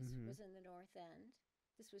 Bridget's, was in the North End.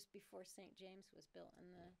 This was before St. James was built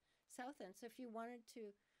in the South End. So if you wanted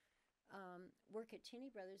to work at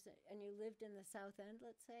Cheney Brothers and you lived in the South End,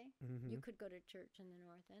 let's say, you could go to church in the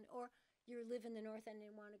North End. Or you live in the North End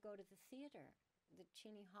and want to go to the theater, the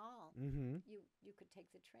Cheney Hall, you could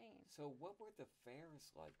take the train. So what were the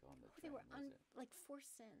fares like on the train? They were like 4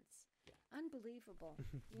 cents. Unbelievable,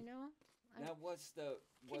 you know? Now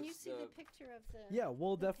Can you see the picture of the? Yeah,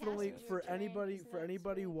 we'll definitely passenger for train? anybody Isn't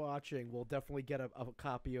that sweet? watching, we'll definitely get a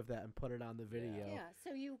copy of that and put it on the video. Yeah,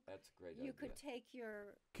 so That's a great you idea. could take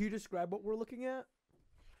your. Can you describe what we're looking at?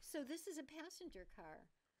 So this is a passenger car.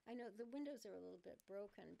 I know the windows are a little bit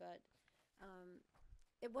broken, but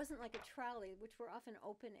it wasn't like a trolley, which were often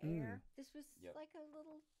open air. This was like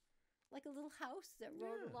a little house that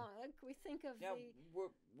rode along. Like we think of Now,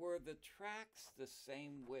 were the tracks the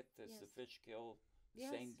same width as the Fishkill,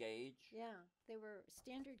 same gauge? Yeah, they were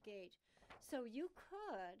standard gauge. So you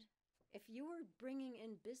could, if you were bringing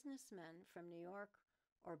in businessmen from New York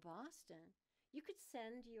or Boston, you could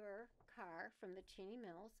send your car from the Cheney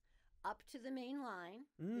Mills up to the main line,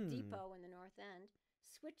 the depot in the North End,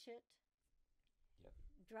 switch it,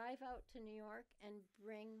 drive out to New York, and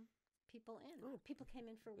bring people in. People came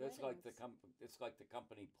in for weddings. It's like the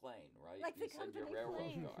company plane, right? Like you the send your company railroad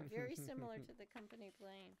plane. car. Very similar to the company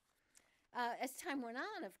plane. As time went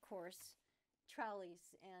on, of course,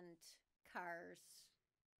 trolleys and cars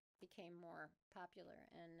became more popular.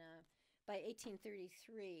 And by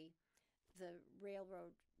 1833, the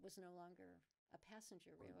railroad was no longer a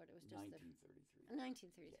passenger railroad. It was just 1933.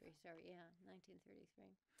 1933, sorry, yeah,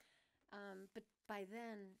 1933. But by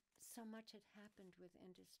then, so much had happened with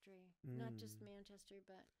industry, not just Manchester,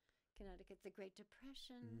 but Connecticut. The Great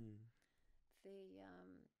Depression,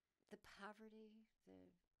 the poverty,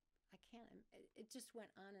 it just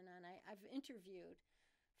went on and on. I've interviewed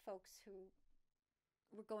folks who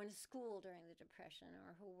were going to school during the Depression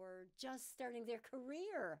or who were just starting their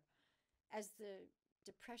career as the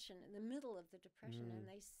Depression, in the middle of the Depression, and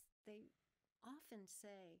they often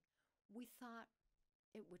say, we thought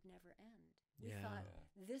it would never end. We thought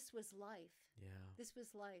this was life. Yeah. This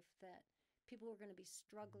was life, that people were going to be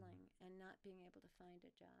struggling and not being able to find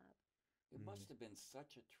a job. It must have been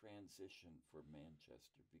such a transition for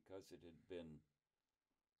Manchester because it had been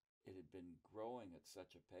growing at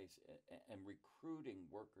such a pace and recruiting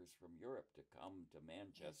workers from Europe to come to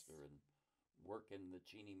Manchester and work in the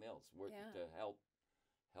Cheney Mills, to help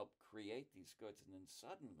create these goods, and then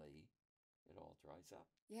suddenly it all dries up.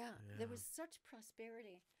 Yeah, there was such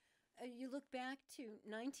prosperity. You look back to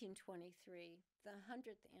 1923, the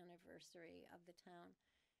 100th anniversary of the town,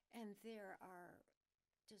 and there are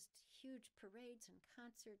just huge parades and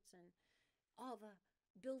concerts, and all the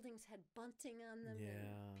buildings had bunting on them.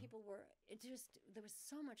 And people were, there was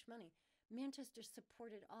so much money. Manchester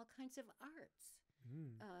supported all kinds of arts,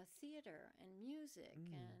 theater and music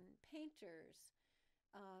and painters,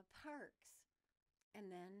 parks. And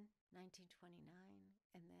then 1929,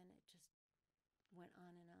 and then it just went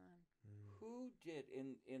on and on. Who did,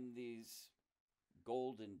 in these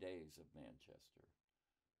golden days of Manchester,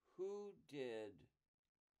 who did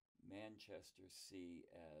Manchester see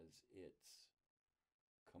as its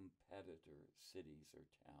competitor cities or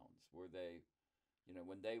towns? Were they,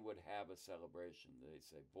 when they would have a celebration, they'd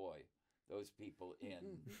say, boy, those people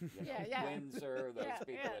in Yeah, Windsor, those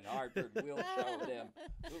people yeah. in Hartford. We'll show them.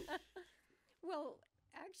 Well,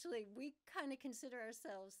 actually, we kind of consider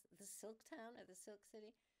ourselves the Silk Town or the Silk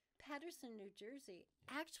City. Paterson, New Jersey,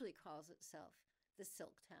 actually calls itself the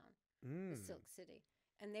Silk Town, the Silk City,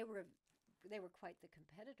 and they were quite the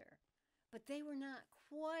competitor, but they were not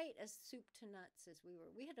quite as soup to nuts as we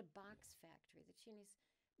were. We had a box factory. The Chinese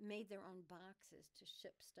made their own boxes to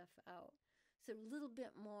ship stuff out, so a little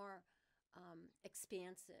bit more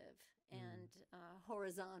expansive and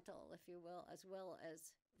horizontal, if you will, as well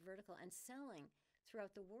as vertical, and selling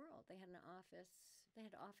throughout the world. They had an office. They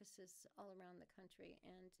had offices all around the country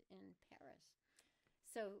and in Paris.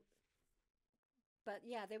 So, but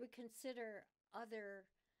yeah, they would consider other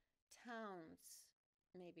towns,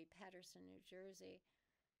 maybe Paterson, New Jersey.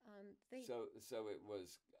 So it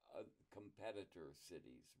was competitor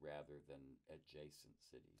cities rather than adjacent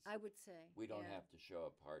cities. I would say We don't yeah. have to show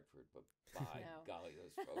up Hartford, but by No. golly,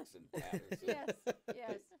 those folks in Paterson. Yes,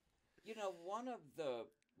 yes. You know, one of the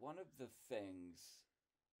things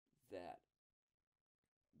that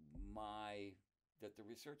the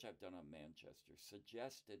research I've done on Manchester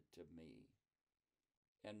suggested to me,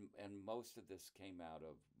 and most of this came out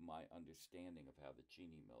of my understanding of how the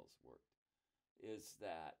Cheney mills worked, is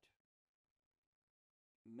that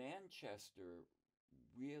Manchester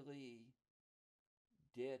really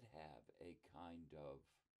did have a kind of,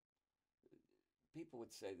 people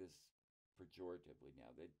would say this pejoratively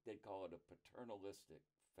now, they'd call it a paternalistic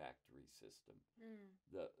factory system.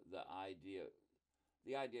 The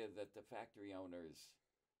idea that the factory owners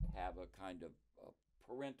have a kind of a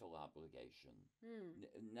parental obligation,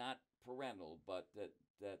 not parental, but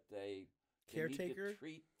that they need Caretaker? to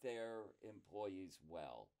treat their employees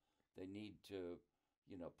well. They need to,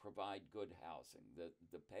 provide good housing.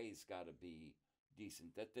 The pay's got to be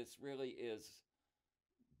decent. That this really is,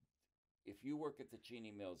 if you work at the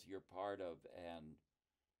Cheney Mills, you're part of an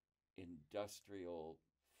industrial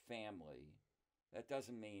family. That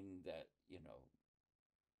doesn't mean that,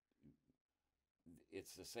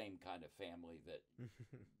 it's the same kind of family that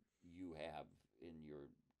you have in your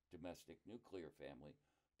domestic nuclear family,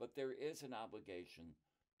 but there is an obligation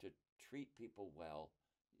to treat people well,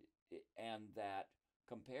 and that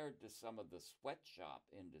compared to some of the sweatshop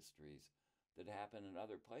industries that happen in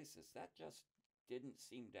other places, that just didn't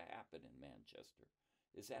seem to happen in Manchester.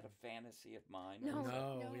 Is that a fantasy of mine? No,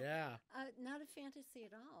 Yeah. Not a fantasy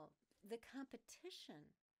at all. The competition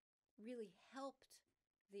really helped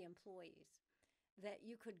the employees. That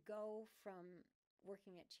you could go from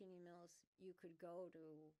working at Cheney Mills, you could go to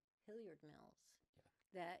Hilliard Mills.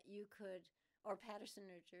 Yeah. That you could, or Paterson,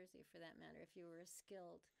 New Jersey, for that matter, if you were a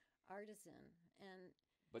skilled artisan.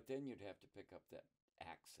 But then you'd have to pick up that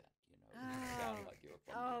accent, You sound like you're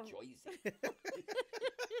from New Jersey.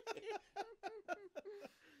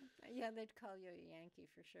 Yeah, they'd call you a Yankee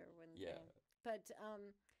for sure, wouldn't they? Yeah. But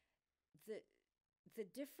the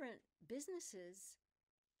different businesses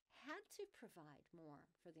had to provide more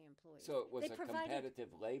for the employees. So it was a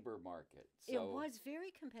competitive labor market. It was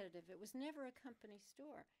very competitive. It was never a company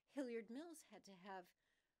store. Hilliard Mills had to have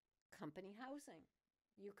company housing.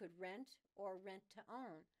 You could rent or rent to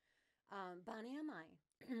own. Boniemi,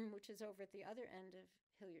 which is over at the other end of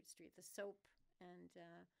Hilliard Street, the soap and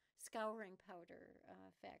scouring powder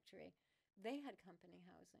factory, they had company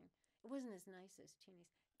housing. It wasn't as nice as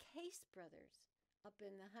Cheney's. Case Brothers up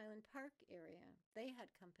in the Highland Park area, they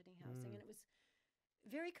had company housing, and it was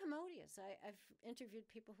very commodious. I've interviewed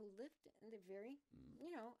people who lived in the very,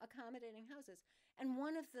 accommodating houses. And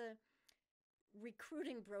one of the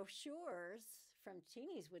recruiting brochures from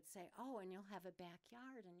Cheney's would say, and you'll have a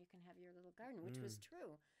backyard and you can have your little garden, which was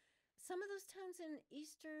true. Some of those towns in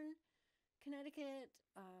eastern Connecticut,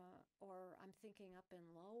 or I'm thinking up in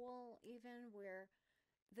Lowell even, where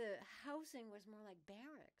the housing was more like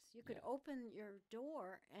barracks. You could open your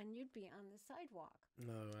door and you'd be on the sidewalk. Oh,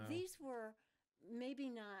 wow. These were maybe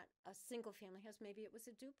not a single family house. Maybe it was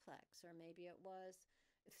a duplex, or maybe it was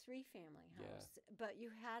a 3-family house. But you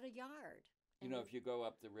had a yard. If you go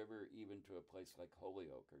up the river even to a place like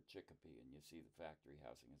Holyoke or Chicopee and you see the factory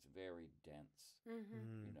housing, it's very dense.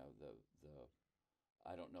 Mm-hmm.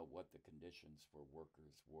 I don't know what the conditions for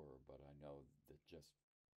workers were, but I know that just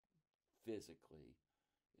physically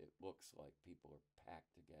it looks like people are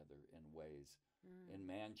packed together in ways. In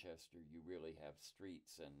Manchester, you really have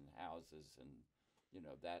streets and houses, and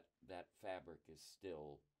that fabric is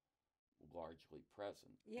still largely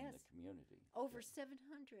present in the community. Over 700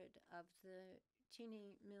 of the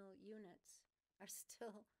Cheney Mill units are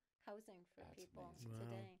still housing for people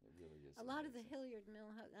today. It really is. A lot of the Hilliard Mill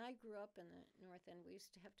house, and I grew up in the North End. We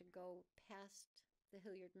used to have to go past the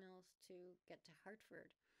Hilliard Mills to get to Hartford.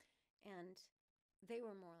 And they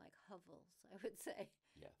were more like hovels, I would say.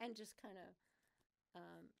 Yeah. And just kind of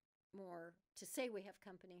more to say we have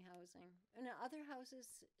company housing. And other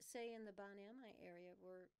houses, say in the Bon Ami area,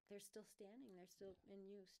 they're still standing. They're still in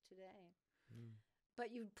use today. Mm.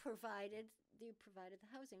 But you provided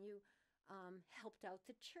the housing. You helped out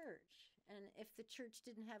the church. And if the church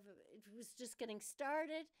didn't have, it was just getting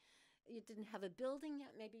started, you didn't have a building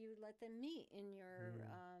yet, maybe you would let them meet in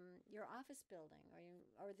your office building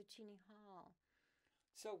or the Cheney Hall.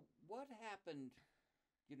 So what happened,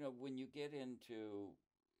 when you get into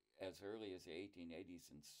as early as the 1880s,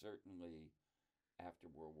 and certainly after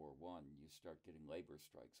World War I, you start getting labor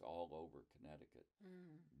strikes all over Connecticut.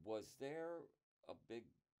 Mm. Was there a big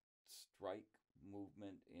strike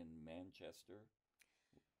movement in Manchester?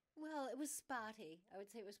 Well, it was spotty. I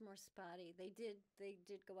would say it was more spotty. They did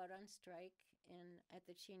go out on strike at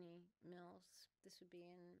the Cheney Mills. This would be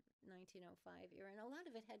in 1905 era, and a lot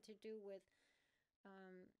of it had to do with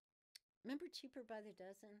remember Cheaper by the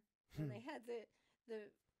Dozen? And they had the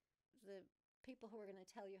people who were going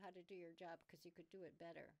to tell you how to do your job because you could do it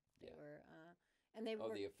better. They were and they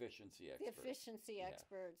were the efficiency experts. The efficiency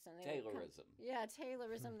experts, and Taylorism.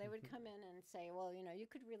 Taylorism. They would come in and say, "Well, you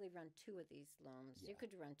could really run 2 of these looms. You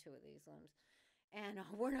could run 2 of these looms, and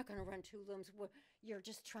we're not going to run 2 looms. You're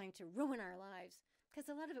just trying to ruin our lives." Because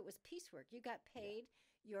a lot of it was piecework. You got paid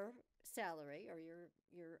your salary or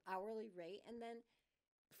your hourly rate, and then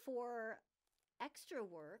for extra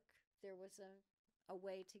work, there was a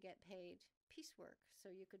way to get paid piecework, so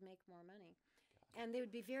you could make more money. And they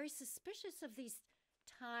would be very suspicious of these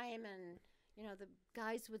time and, the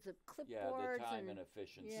guys with the clipboards. Yeah, the time and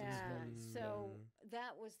efficiency. Yeah, so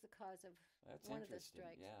that was the cause of one of the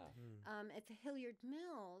strikes. Yeah. At the Hilliard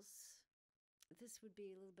Mills, this would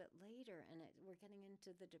be a little bit later, and we're getting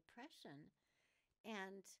into the Depression,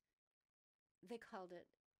 and they called it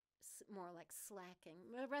more like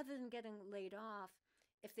slacking. Rather than getting laid off,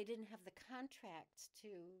 if they didn't have the contracts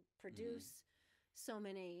to produce so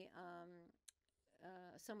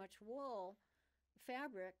much wool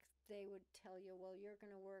fabric, they would tell you, well, you're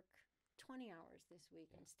going to work 20 hours this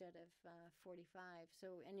week instead of 45.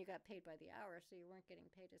 So, and you got paid by the hour, so you weren't getting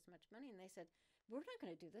paid as much money. And they said, we're not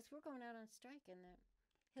going to do this. We're going out on strike in the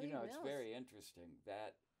Hilliard Mills. It's very interesting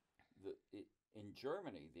that in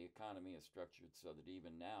Germany, the economy is structured so that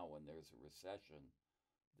even now, when there's a recession,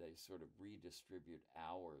 they sort of redistribute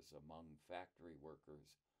hours among factory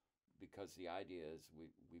workers, because the idea is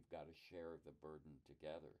we've got to share the burden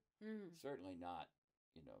together. Certainly not,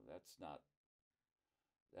 that's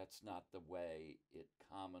not the way it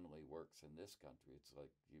commonly works in this country. It's like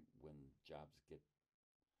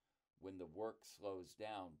when the work slows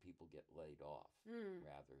down, people get laid off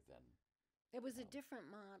rather than. It was a different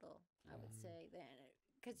model, I would say, then,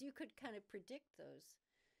 because you could kind of predict those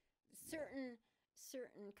certain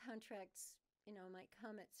contracts. Might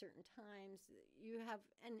come at certain times. You have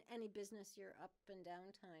any business, your up and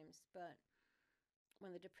down times, but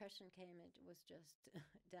when the Depression came, it was just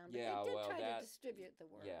down. But they did try to distribute the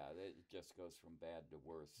work. Yeah, it just goes from bad to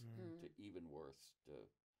worse to even worse to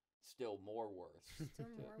still more worse.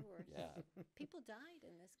 Still more worse. Yeah. People died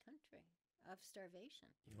in this country of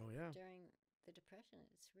starvation. Oh, yeah. During the Depression.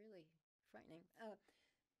 It's really frightening.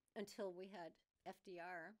 Until we had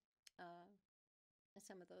FDR and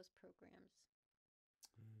some of those programs.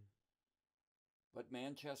 But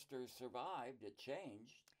Manchester survived. It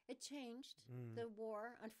changed. It changed. The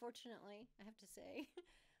war, unfortunately, I have to say,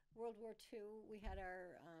 World War II, we had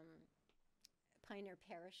our Pioneer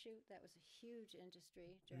parachute. That was a huge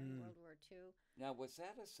industry during World War II. Now, was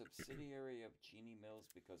that a subsidiary of Cheney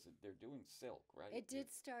Mills? Because they're doing silk, right? It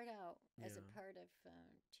did start out as a part of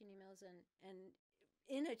Cheney Mills and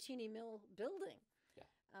in a Cheney Mill building.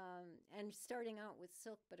 Yeah. And starting out with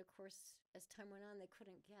silk, but of course, as time went on, they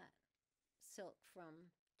couldn't get silk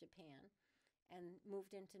from Japan and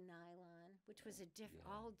moved into nylon, which was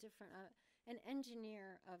all different. An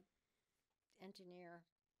engineer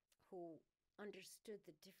who understood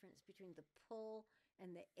the difference between the pull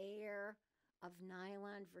and the air of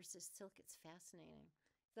nylon versus silk. It's fascinating.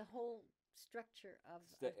 The whole structure of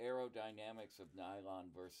the aerodynamics of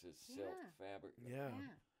nylon versus silk fabric. Yeah.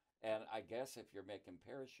 And I guess if you're making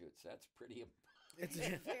parachutes, that's pretty It's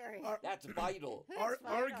very. That's vital.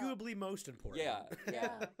 Arguably most important. Yeah.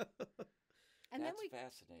 And that's then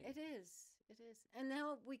fascinating. It is. And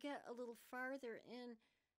now we get a little farther in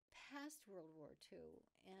past World War II,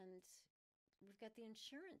 and we've got the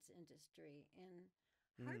insurance industry in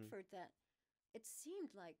Hartford that it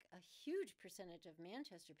seemed like a huge percentage of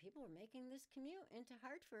Manchester people were making this commute into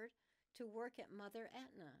Hartford to work at Mother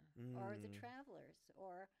Etna or the Travelers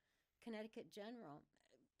or Connecticut General,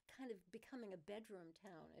 kind of becoming a bedroom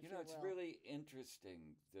town, if you will. It's really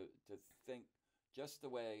interesting to think just the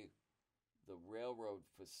way the railroad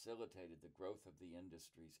facilitated the growth of the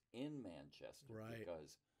industries in Manchester, Right.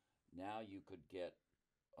 because now you could get,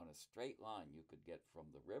 on a straight line, you could get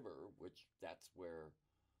from the river, which that's where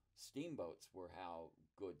steamboats were how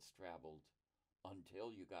goods traveled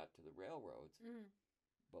until you got to the railroads.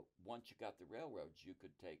 But once you got the railroads, you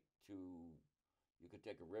could take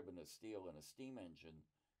a ribbon of steel and a steam engine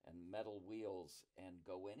and metal wheels and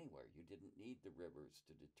go anywhere. You didn't need the rivers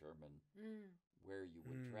to determine where you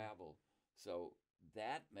would travel. So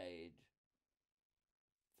that made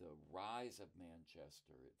the rise of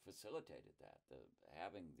Manchester, it facilitated that,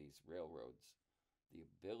 having these railroads, the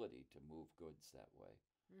ability to move goods that way.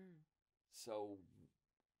 So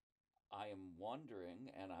I am wondering,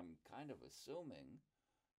 and I'm kind of assuming,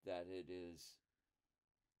 that it is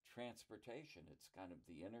transportation. It's kind of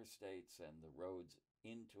the interstates and the roads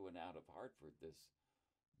into and out of Hartford,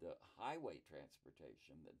 the highway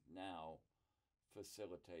transportation that now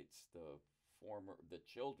facilitates the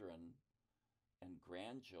children and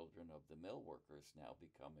grandchildren of the mill workers now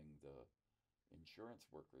becoming the insurance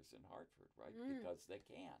workers in Hartford, right? Because they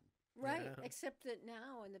can. Right, Yeah. except that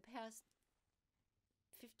now in the past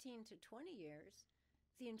 15 to 20 years,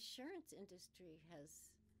 the insurance industry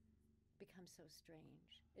has become so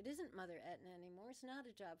strange. It isn't Mother Etna anymore. It's not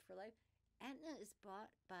a job for life. Aetna is bought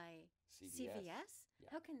by CVS? Yeah.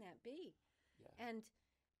 How can that be? Yeah. And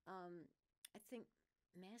I think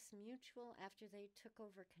Mass Mutual, after they took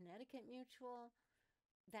over Connecticut Mutual,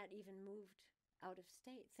 that even moved out of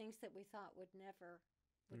state. Things that we thought would never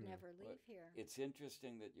leave here. It's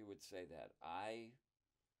interesting that you would say that. I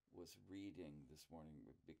was reading this morning,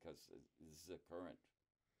 because this is a current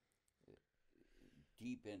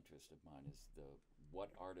deep interest of mine, is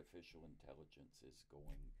what artificial intelligence is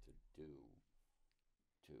going to do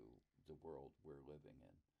to the world we're living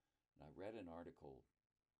in. And I read an article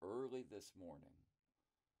early this morning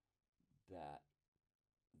that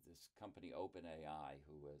this company OpenAI,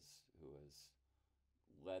 who has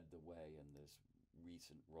led the way in this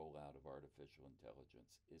recent rollout of artificial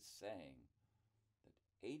intelligence, is saying that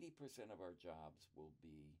 80% of our jobs will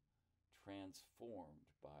be transformed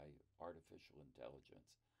by artificial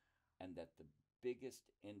intelligence, and that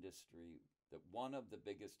one of the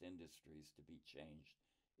biggest industries to be changed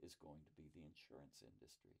is going to be the insurance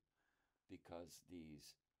industry, because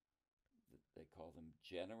they call them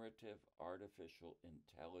generative artificial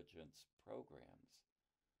intelligence programs,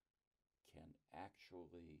 can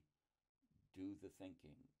actually do the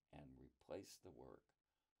thinking and replace the work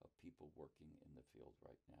of people working in the field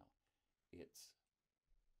right now. It's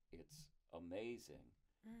amazing,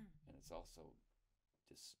 and it's also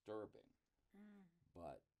disturbing.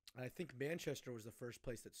 But I think Manchester was the first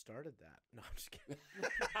place that started that. No, I'm just kidding.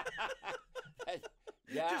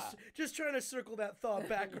 yeah, just trying to circle that thought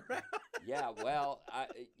back around. yeah. Well,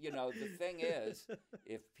 the thing is,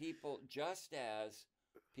 if people, just as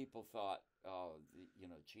people thought,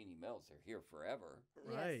 Cheney Mills, they're here forever,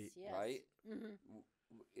 Right. Yes. right? Mm-hmm.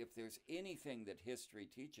 If there's anything that history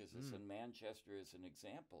teaches us, and Manchester is an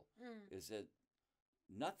example, is that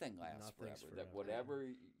nothing lasts Nothing's forever. That forever. whatever,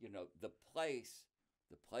 the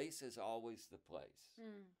place is always the place.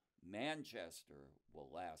 Manchester will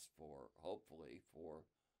last hopefully for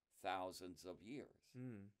thousands of years.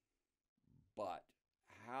 But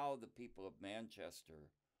how the people of Manchester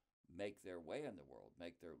make their way in the world,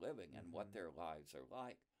 make their living, and what their lives are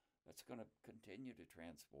like, that's going to continue to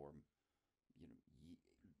transform,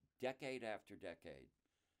 decade after decade.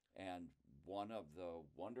 And one of the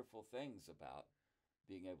wonderful things about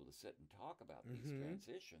being able to sit and talk about these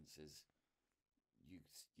transitions is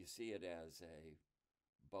you see it as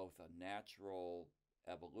both a natural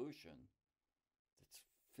evolution that's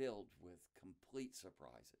filled with complete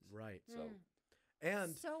surprises. Right. So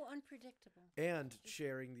And so unpredictable. and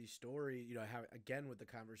sharing these stories, how again with the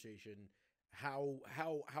conversation, how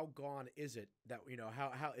gone is it that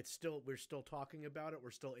how it's still, we're still talking about it,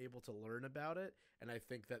 we're still able to learn about it, and I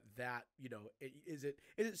think that is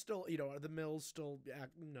it still, are the mills still,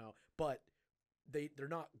 no, but they're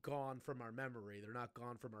not gone from our memory, they're not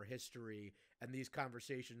gone from our history, and these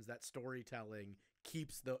conversations, that storytelling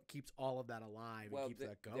keeps all of that alive, and keeps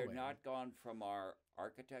that going. They're not gone from our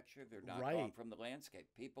architecture, they're not gone from the landscape.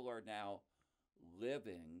 People are now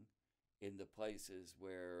living in the places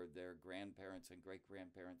where their grandparents and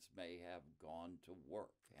great-grandparents may have gone to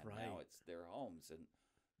work, and now it's their homes. And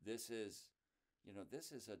this is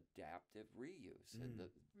adaptive reuse, and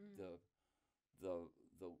the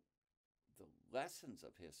lessons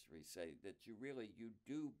of history say that you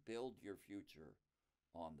do build your future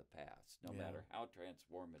on the past, no matter how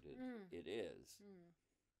transformative it is.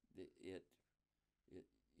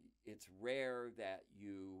 It's rare that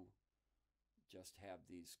you just have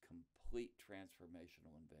these complete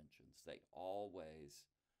transformational inventions. They always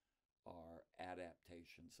are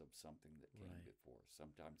adaptations of something that came before,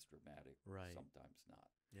 sometimes dramatic, sometimes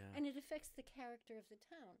not. Yeah. And it affects the character of the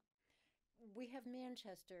town. We have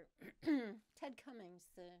Manchester. Ted Cummings,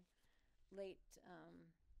 the late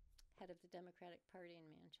head of the Democratic Party in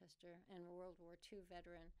Manchester and World War II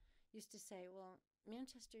veteran, used to say, well,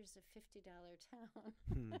 Manchester's a $50 town.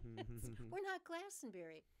 We're not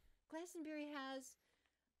Glastonbury. Glastonbury has,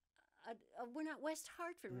 we're not West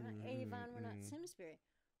Hartford, we're not Avon, we're not Simsbury.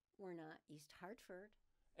 We're not East Hartford.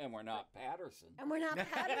 And we're not Patterson. And we're not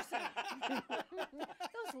Patterson.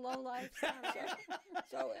 Those low-life towns.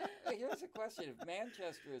 So here's a question. If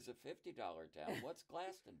Manchester is a $50 town, what's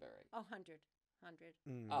Glastonbury? Oh, 100.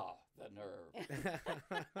 Oh, the nerve.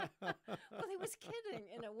 Well, he was kidding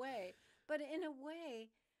in a way. But in a way,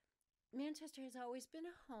 Manchester has always been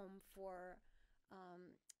a home for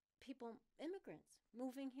people, immigrants,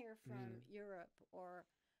 moving here from Europe or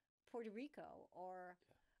Puerto Rico or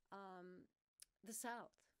the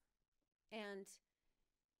South. And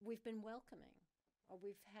we've been welcoming. Or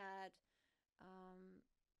we've had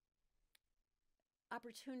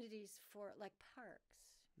opportunities for, like,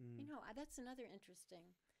 parks. You know, that's another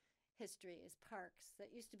interesting history, is parks that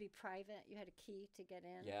used to be private. You had a key to get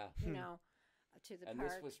in, you know, to the and park.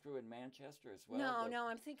 And this was true in Manchester as well? No,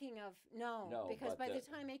 I'm thinking of, because by the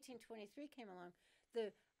time 1823 came along, the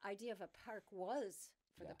idea of a park was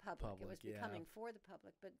for the public. It was becoming for the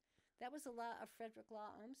public. But that was a lot of Frederick Law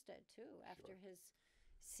Olmsted, too, after his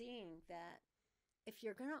seeing that if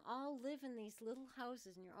you're going to all live in these little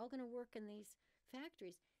houses and you're all going to work in these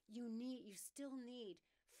factories, you still need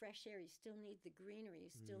fresh air, you still need the greenery, you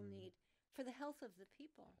still need for the health of the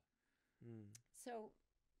people. So,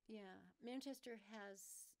 yeah, Manchester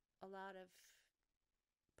has a lot of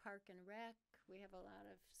park and rec. We have a lot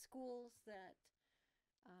of schools that,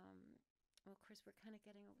 well, of course, we're kind of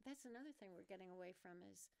getting, that's another thing we're getting away from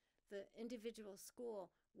is the individual school,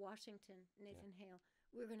 Washington, Nathan Hale.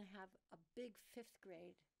 We're going to have a big 5th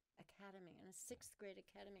grade academy and a 6th grade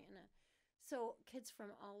academy, and so kids from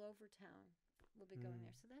all over town will be going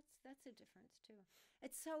there. So that's a difference too.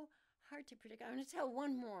 It's so hard to predict. I'm going to tell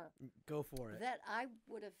one more. Go for it. That I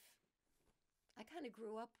kind of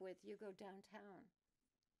grew up with. You go downtown.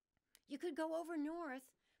 You could go over north,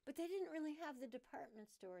 but they didn't really have the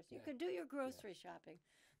department stores. You could do your grocery shopping.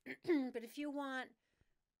 But if you want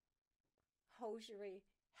hosiery,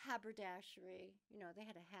 haberdashery, you know, they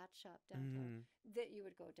had a hat shop downtown, that you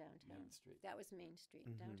would go downtown. Main Street. That was Main Street,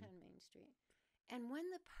 downtown Main Street. And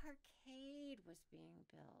when the parkade was being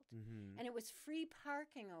built, and it was free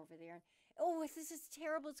parking over there, and, this is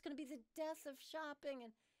terrible, it's going to be the death of shopping.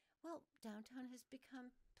 And, well, downtown has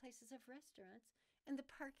become places of restaurants, and the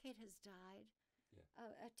parkade has died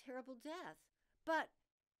a terrible death. But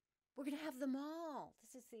we're going to have the mall.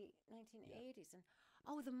 This is the 1980s. And,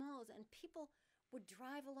 the malls. And people would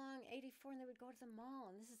drive along 84, and they would go to the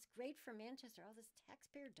mall. And this is great for Manchester, all this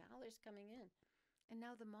taxpayer dollars coming in. And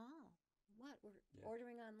now the mall. What? We're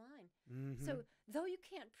ordering online. So though you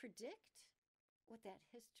can't predict what that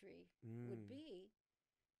history would be,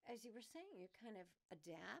 as you were saying, you kind of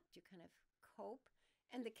adapt, you kind of cope,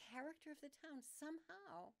 and the character of the town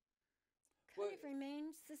somehow kind of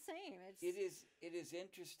remains the same. It is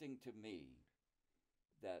interesting to me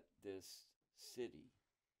that this city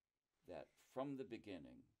that from the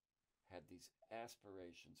beginning had these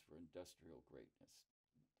aspirations for industrial greatness,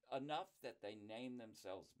 enough that they named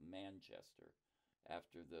themselves Manchester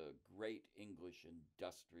after the great English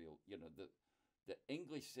industrial, the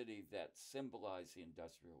English city that symbolized the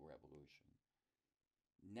Industrial Revolution,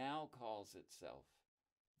 now calls itself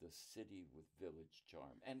the city with village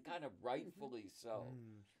charm, and kind of rightfully so.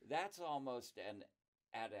 That's almost an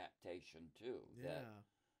adaptation too,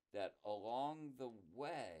 that along the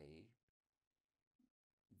way,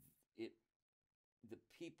 the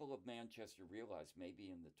people of Manchester realized,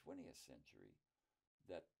 maybe in the 20th century,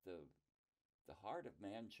 that the heart of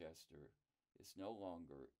Manchester is no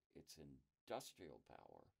longer its industrial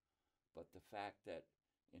power, but the fact that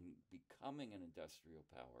in becoming an industrial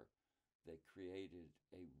power, they created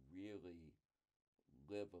a really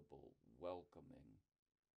livable, welcoming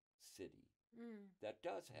city that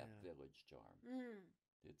does have village charm.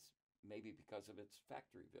 It's maybe because of its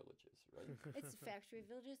factory villages, right? It's factory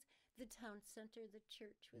villages, the town center, the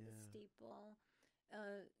church with a steeple.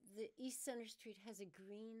 The East Center Street has a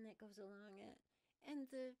green that goes along it. And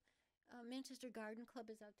the Manchester Garden Club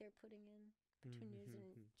is out there putting in petunias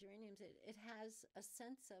and geraniums. It has a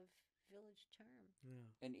sense of village charm. Yeah.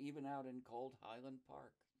 And even out in cold Highland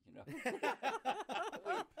Park,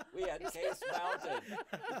 we had Case Mountain.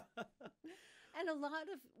 And a lot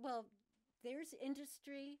of, there's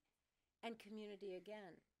industry and community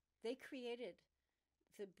again. They created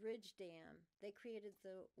the bridge dam. They created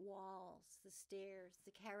the walls, the stairs,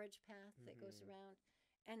 the carriage path that goes around,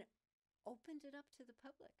 and opened it up to the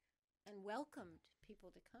public and welcomed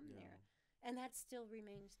people to come there. And that still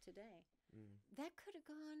remains today. That could have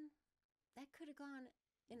gone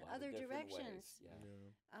in other directions.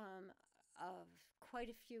 Of quite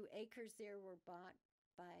a few acres there were bought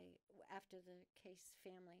after the Case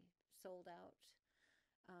family sold out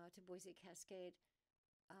to Boise Cascade.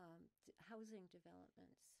 Housing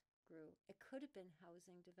developments grew. It could have been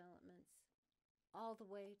housing developments all the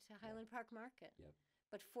way to Highland Park Market.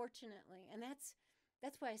 But fortunately, and that's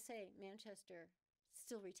why I say Manchester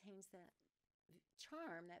still retains that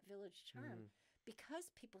charm, that village charm,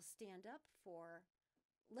 because people stand up for,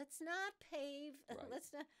 let's not pave,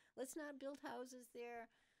 let's not build houses there.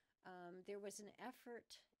 There was an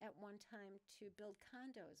effort at one time to build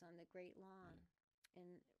condos on the Great Lawn,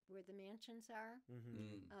 and where the mansions are.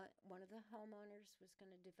 One of the homeowners was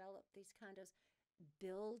going to develop these condos,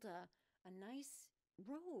 build a nice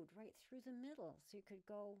road right through the middle, so you could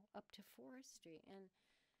go up to Forest Street, and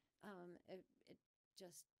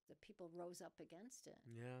the people rose up against it.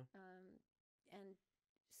 And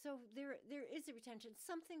so there is a retention.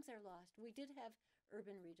 Some things are lost. We did have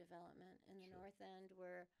urban redevelopment in the North End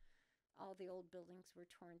where all the old buildings were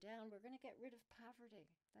torn down. We're going to get rid of poverty.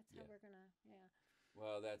 That's how we're going to,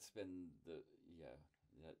 Well, that's been the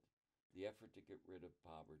effort to get rid of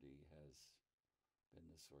poverty has been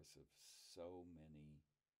the source of so many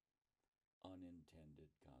unintended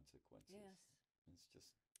consequences. Yes. It's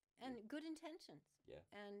just... And good intentions. Yeah.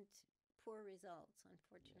 And poor results,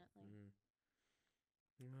 unfortunately.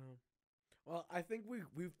 Well, I think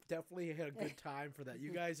we've definitely had a good time for that.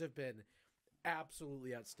 You guys have been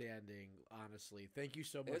absolutely outstanding, honestly. Thank you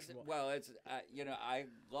so much. I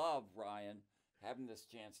love, Ryan, having this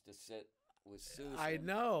chance to sit with Susan. I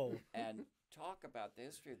know. And talk about the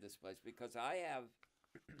history of this place, because I have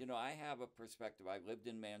a perspective. I lived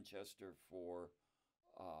in Manchester for,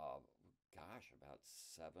 about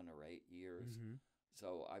 7 or 8 years.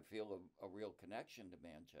 So I feel a real connection to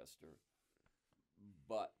Manchester.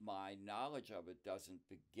 But my knowledge of it doesn't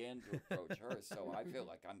begin to approach hers, so I feel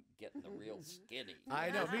like I'm getting the real skinny.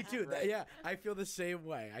 I know, me too. Right? Yeah, I feel the same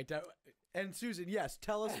way. And Susan, yes,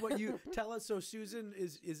 tell us what you tell us. So Susan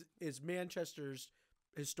is Manchester's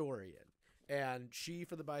historian, and she,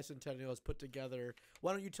 for the Bicentennial, has put together.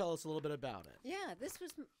 Why don't you tell us a little bit about it? Yeah, this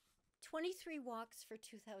was 23 walks for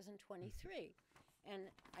 2023,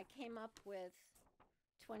 and I came up with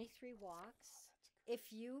 23 walks.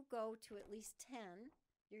 If you go to at least 10,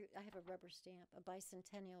 I have a rubber stamp, a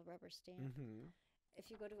Bicentennial rubber stamp.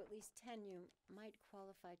 If you go to at least 10, you might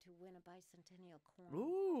qualify to win a Bicentennial coin.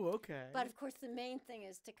 Ooh, okay. But of course, the main thing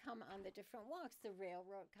is to come on the different walks. The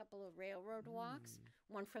couple of railroad walks,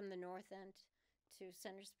 one from the north end to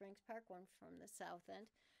Center Springs Park, one from the south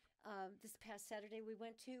end. This past Saturday, we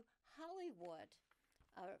went to Hollywood,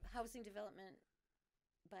 housing development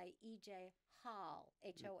by E.J. Hall,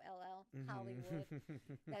 Holl, Hollywood.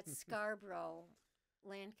 That's Scarborough,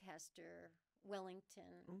 Lancaster,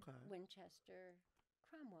 Wellington, Winchester,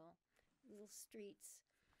 Cromwell, little streets,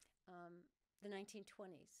 the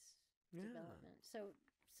 1920s development. So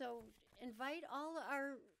invite all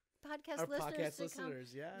our podcast listeners to come.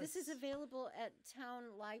 Yes. This is available at town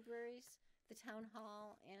libraries, the town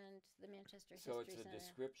hall, and the Manchester History Center. So it's a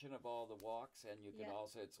description of all the walks, and you can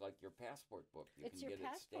also, it's like your passport book. You it's can your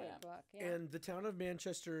get passport it stamped. book. Yeah. And the Town of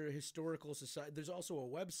Manchester Historical Society, there's also a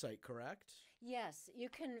website, correct? Yes, you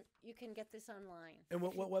can get this online. And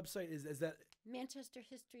what website is that?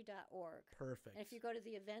 ManchesterHistory.org. Perfect. And if you go to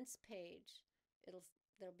the events page,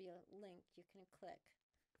 there'll be a link you can click,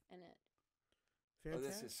 and it.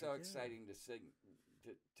 Fantastic. This is so exciting to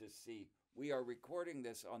see. We are recording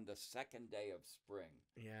this on the second day of spring.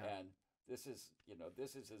 Yeah. And this is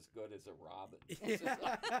as good as a robin.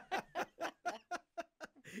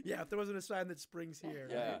 Yeah, if there wasn't a sign that spring's here.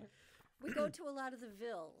 Yeah. Right? We go to a lot of the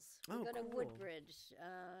villes. We go to cool. Woodbridge,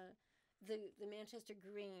 the Manchester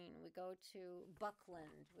Green. We go to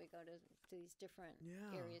Buckland. We go to these different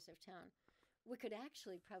areas of town. We could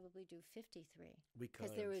actually probably do 53. We could,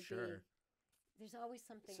 because there would sure. There's always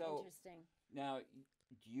something interesting. Now,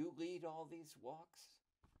 do you lead all these walks?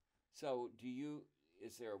 So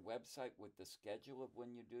is there a website with the schedule of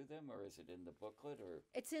when you do them, or is it in the booklet? Or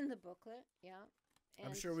it's in the booklet, yeah.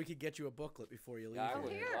 I'm sure we could get you a booklet before you leave. I Oh,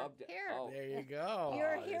 would here, love to. here. Oh, There you go.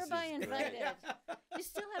 You're this hereby is great. invited. You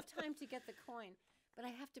still have time to get the coin, but I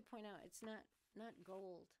have to point out it's not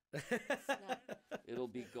gold. it'll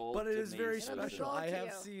be gold. But it to is me, very It'll be Susan. special. gold I to have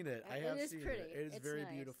you. seen it. I It have is seen pretty. it. It is It's very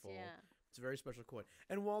nice, beautiful. yeah. It's a very special coin.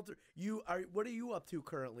 And Walter, what are you up to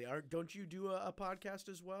currently? Don't you do a podcast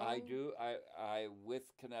as well? I do. I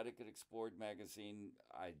with Connecticut Explored magazine,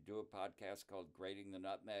 I do a podcast called Grating the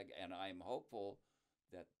Nutmeg, and I'm hopeful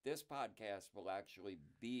that this podcast will actually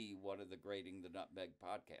be one of the Grating the Nutmeg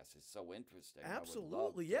podcasts. It's so interesting. I would love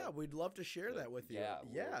Absolutely. to- Yeah, we'd love to share that with you. Yeah,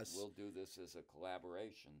 Yes. we'll do this as a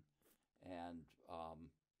collaboration, and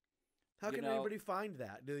How you can know, anybody find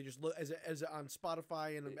that? Do they just look as it on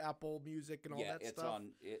Spotify and Apple Music and all yeah, that it's stuff?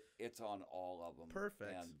 it's on all of them.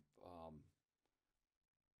 Perfect. And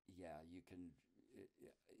yeah, you can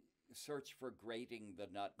search for Grating the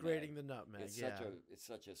Nutmeg. Grating the Nutmeg. It's yeah.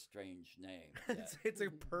 such a strange name. It's a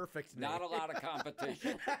perfect name. Not a lot of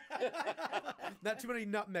competition. Not too many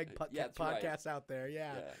nutmeg Yeah, that's right. podcasts out there.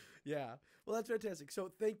 Yeah. Yeah. Well, that's fantastic.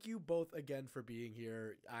 So thank you both again for being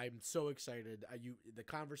here. I'm so excited. The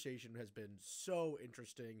conversation has been so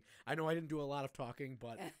interesting. I know I didn't do a lot of talking,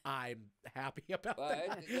 but I'm happy about Well,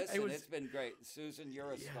 that. listen, it's been great. Susan,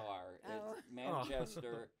 you're a star. Oh.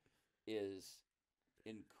 Manchester is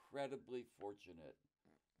incredibly fortunate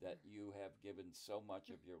that you have given so much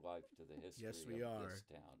of your life to the history Yes, we of are. this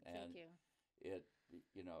town. And Thank you. it,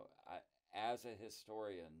 as a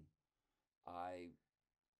historian, I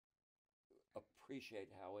appreciate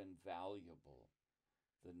how invaluable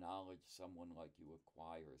the knowledge someone like you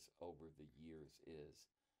acquires over the years is.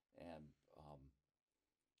 And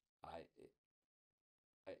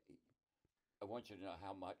I want you to know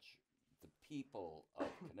how much the people of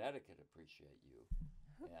Connecticut appreciate you,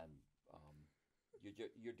 and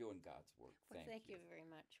you're doing God's work. Well, thank you very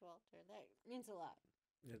much, Walter. That means a lot.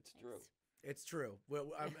 It's true. It's true.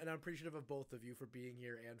 Well, and I'm appreciative of both of you for being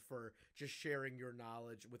here and for just sharing your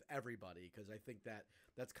knowledge with everybody, because I think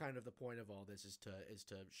that's kind of the point of all this is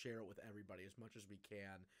to share it with everybody as much as we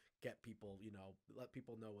can, get people, let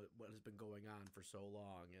people know what has been going on for so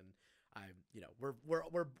long. And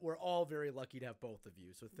we're all very lucky to have both of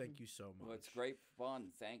you. So thank you so much. Well, it's great fun.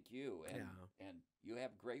 Thank you. And Yeah. and you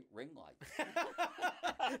have great ring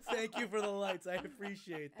lights. Thank you for the lights. I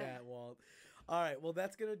appreciate that, Walt. All right, well,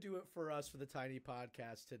 that's going to do it for us for the Tiny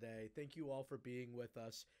Podcast today. Thank you all for being with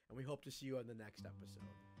us, and we hope to see you on the next episode.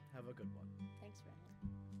 Have a good one. Thanks for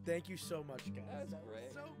having me. Thank you so much, guys. That's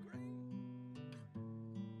great. So great.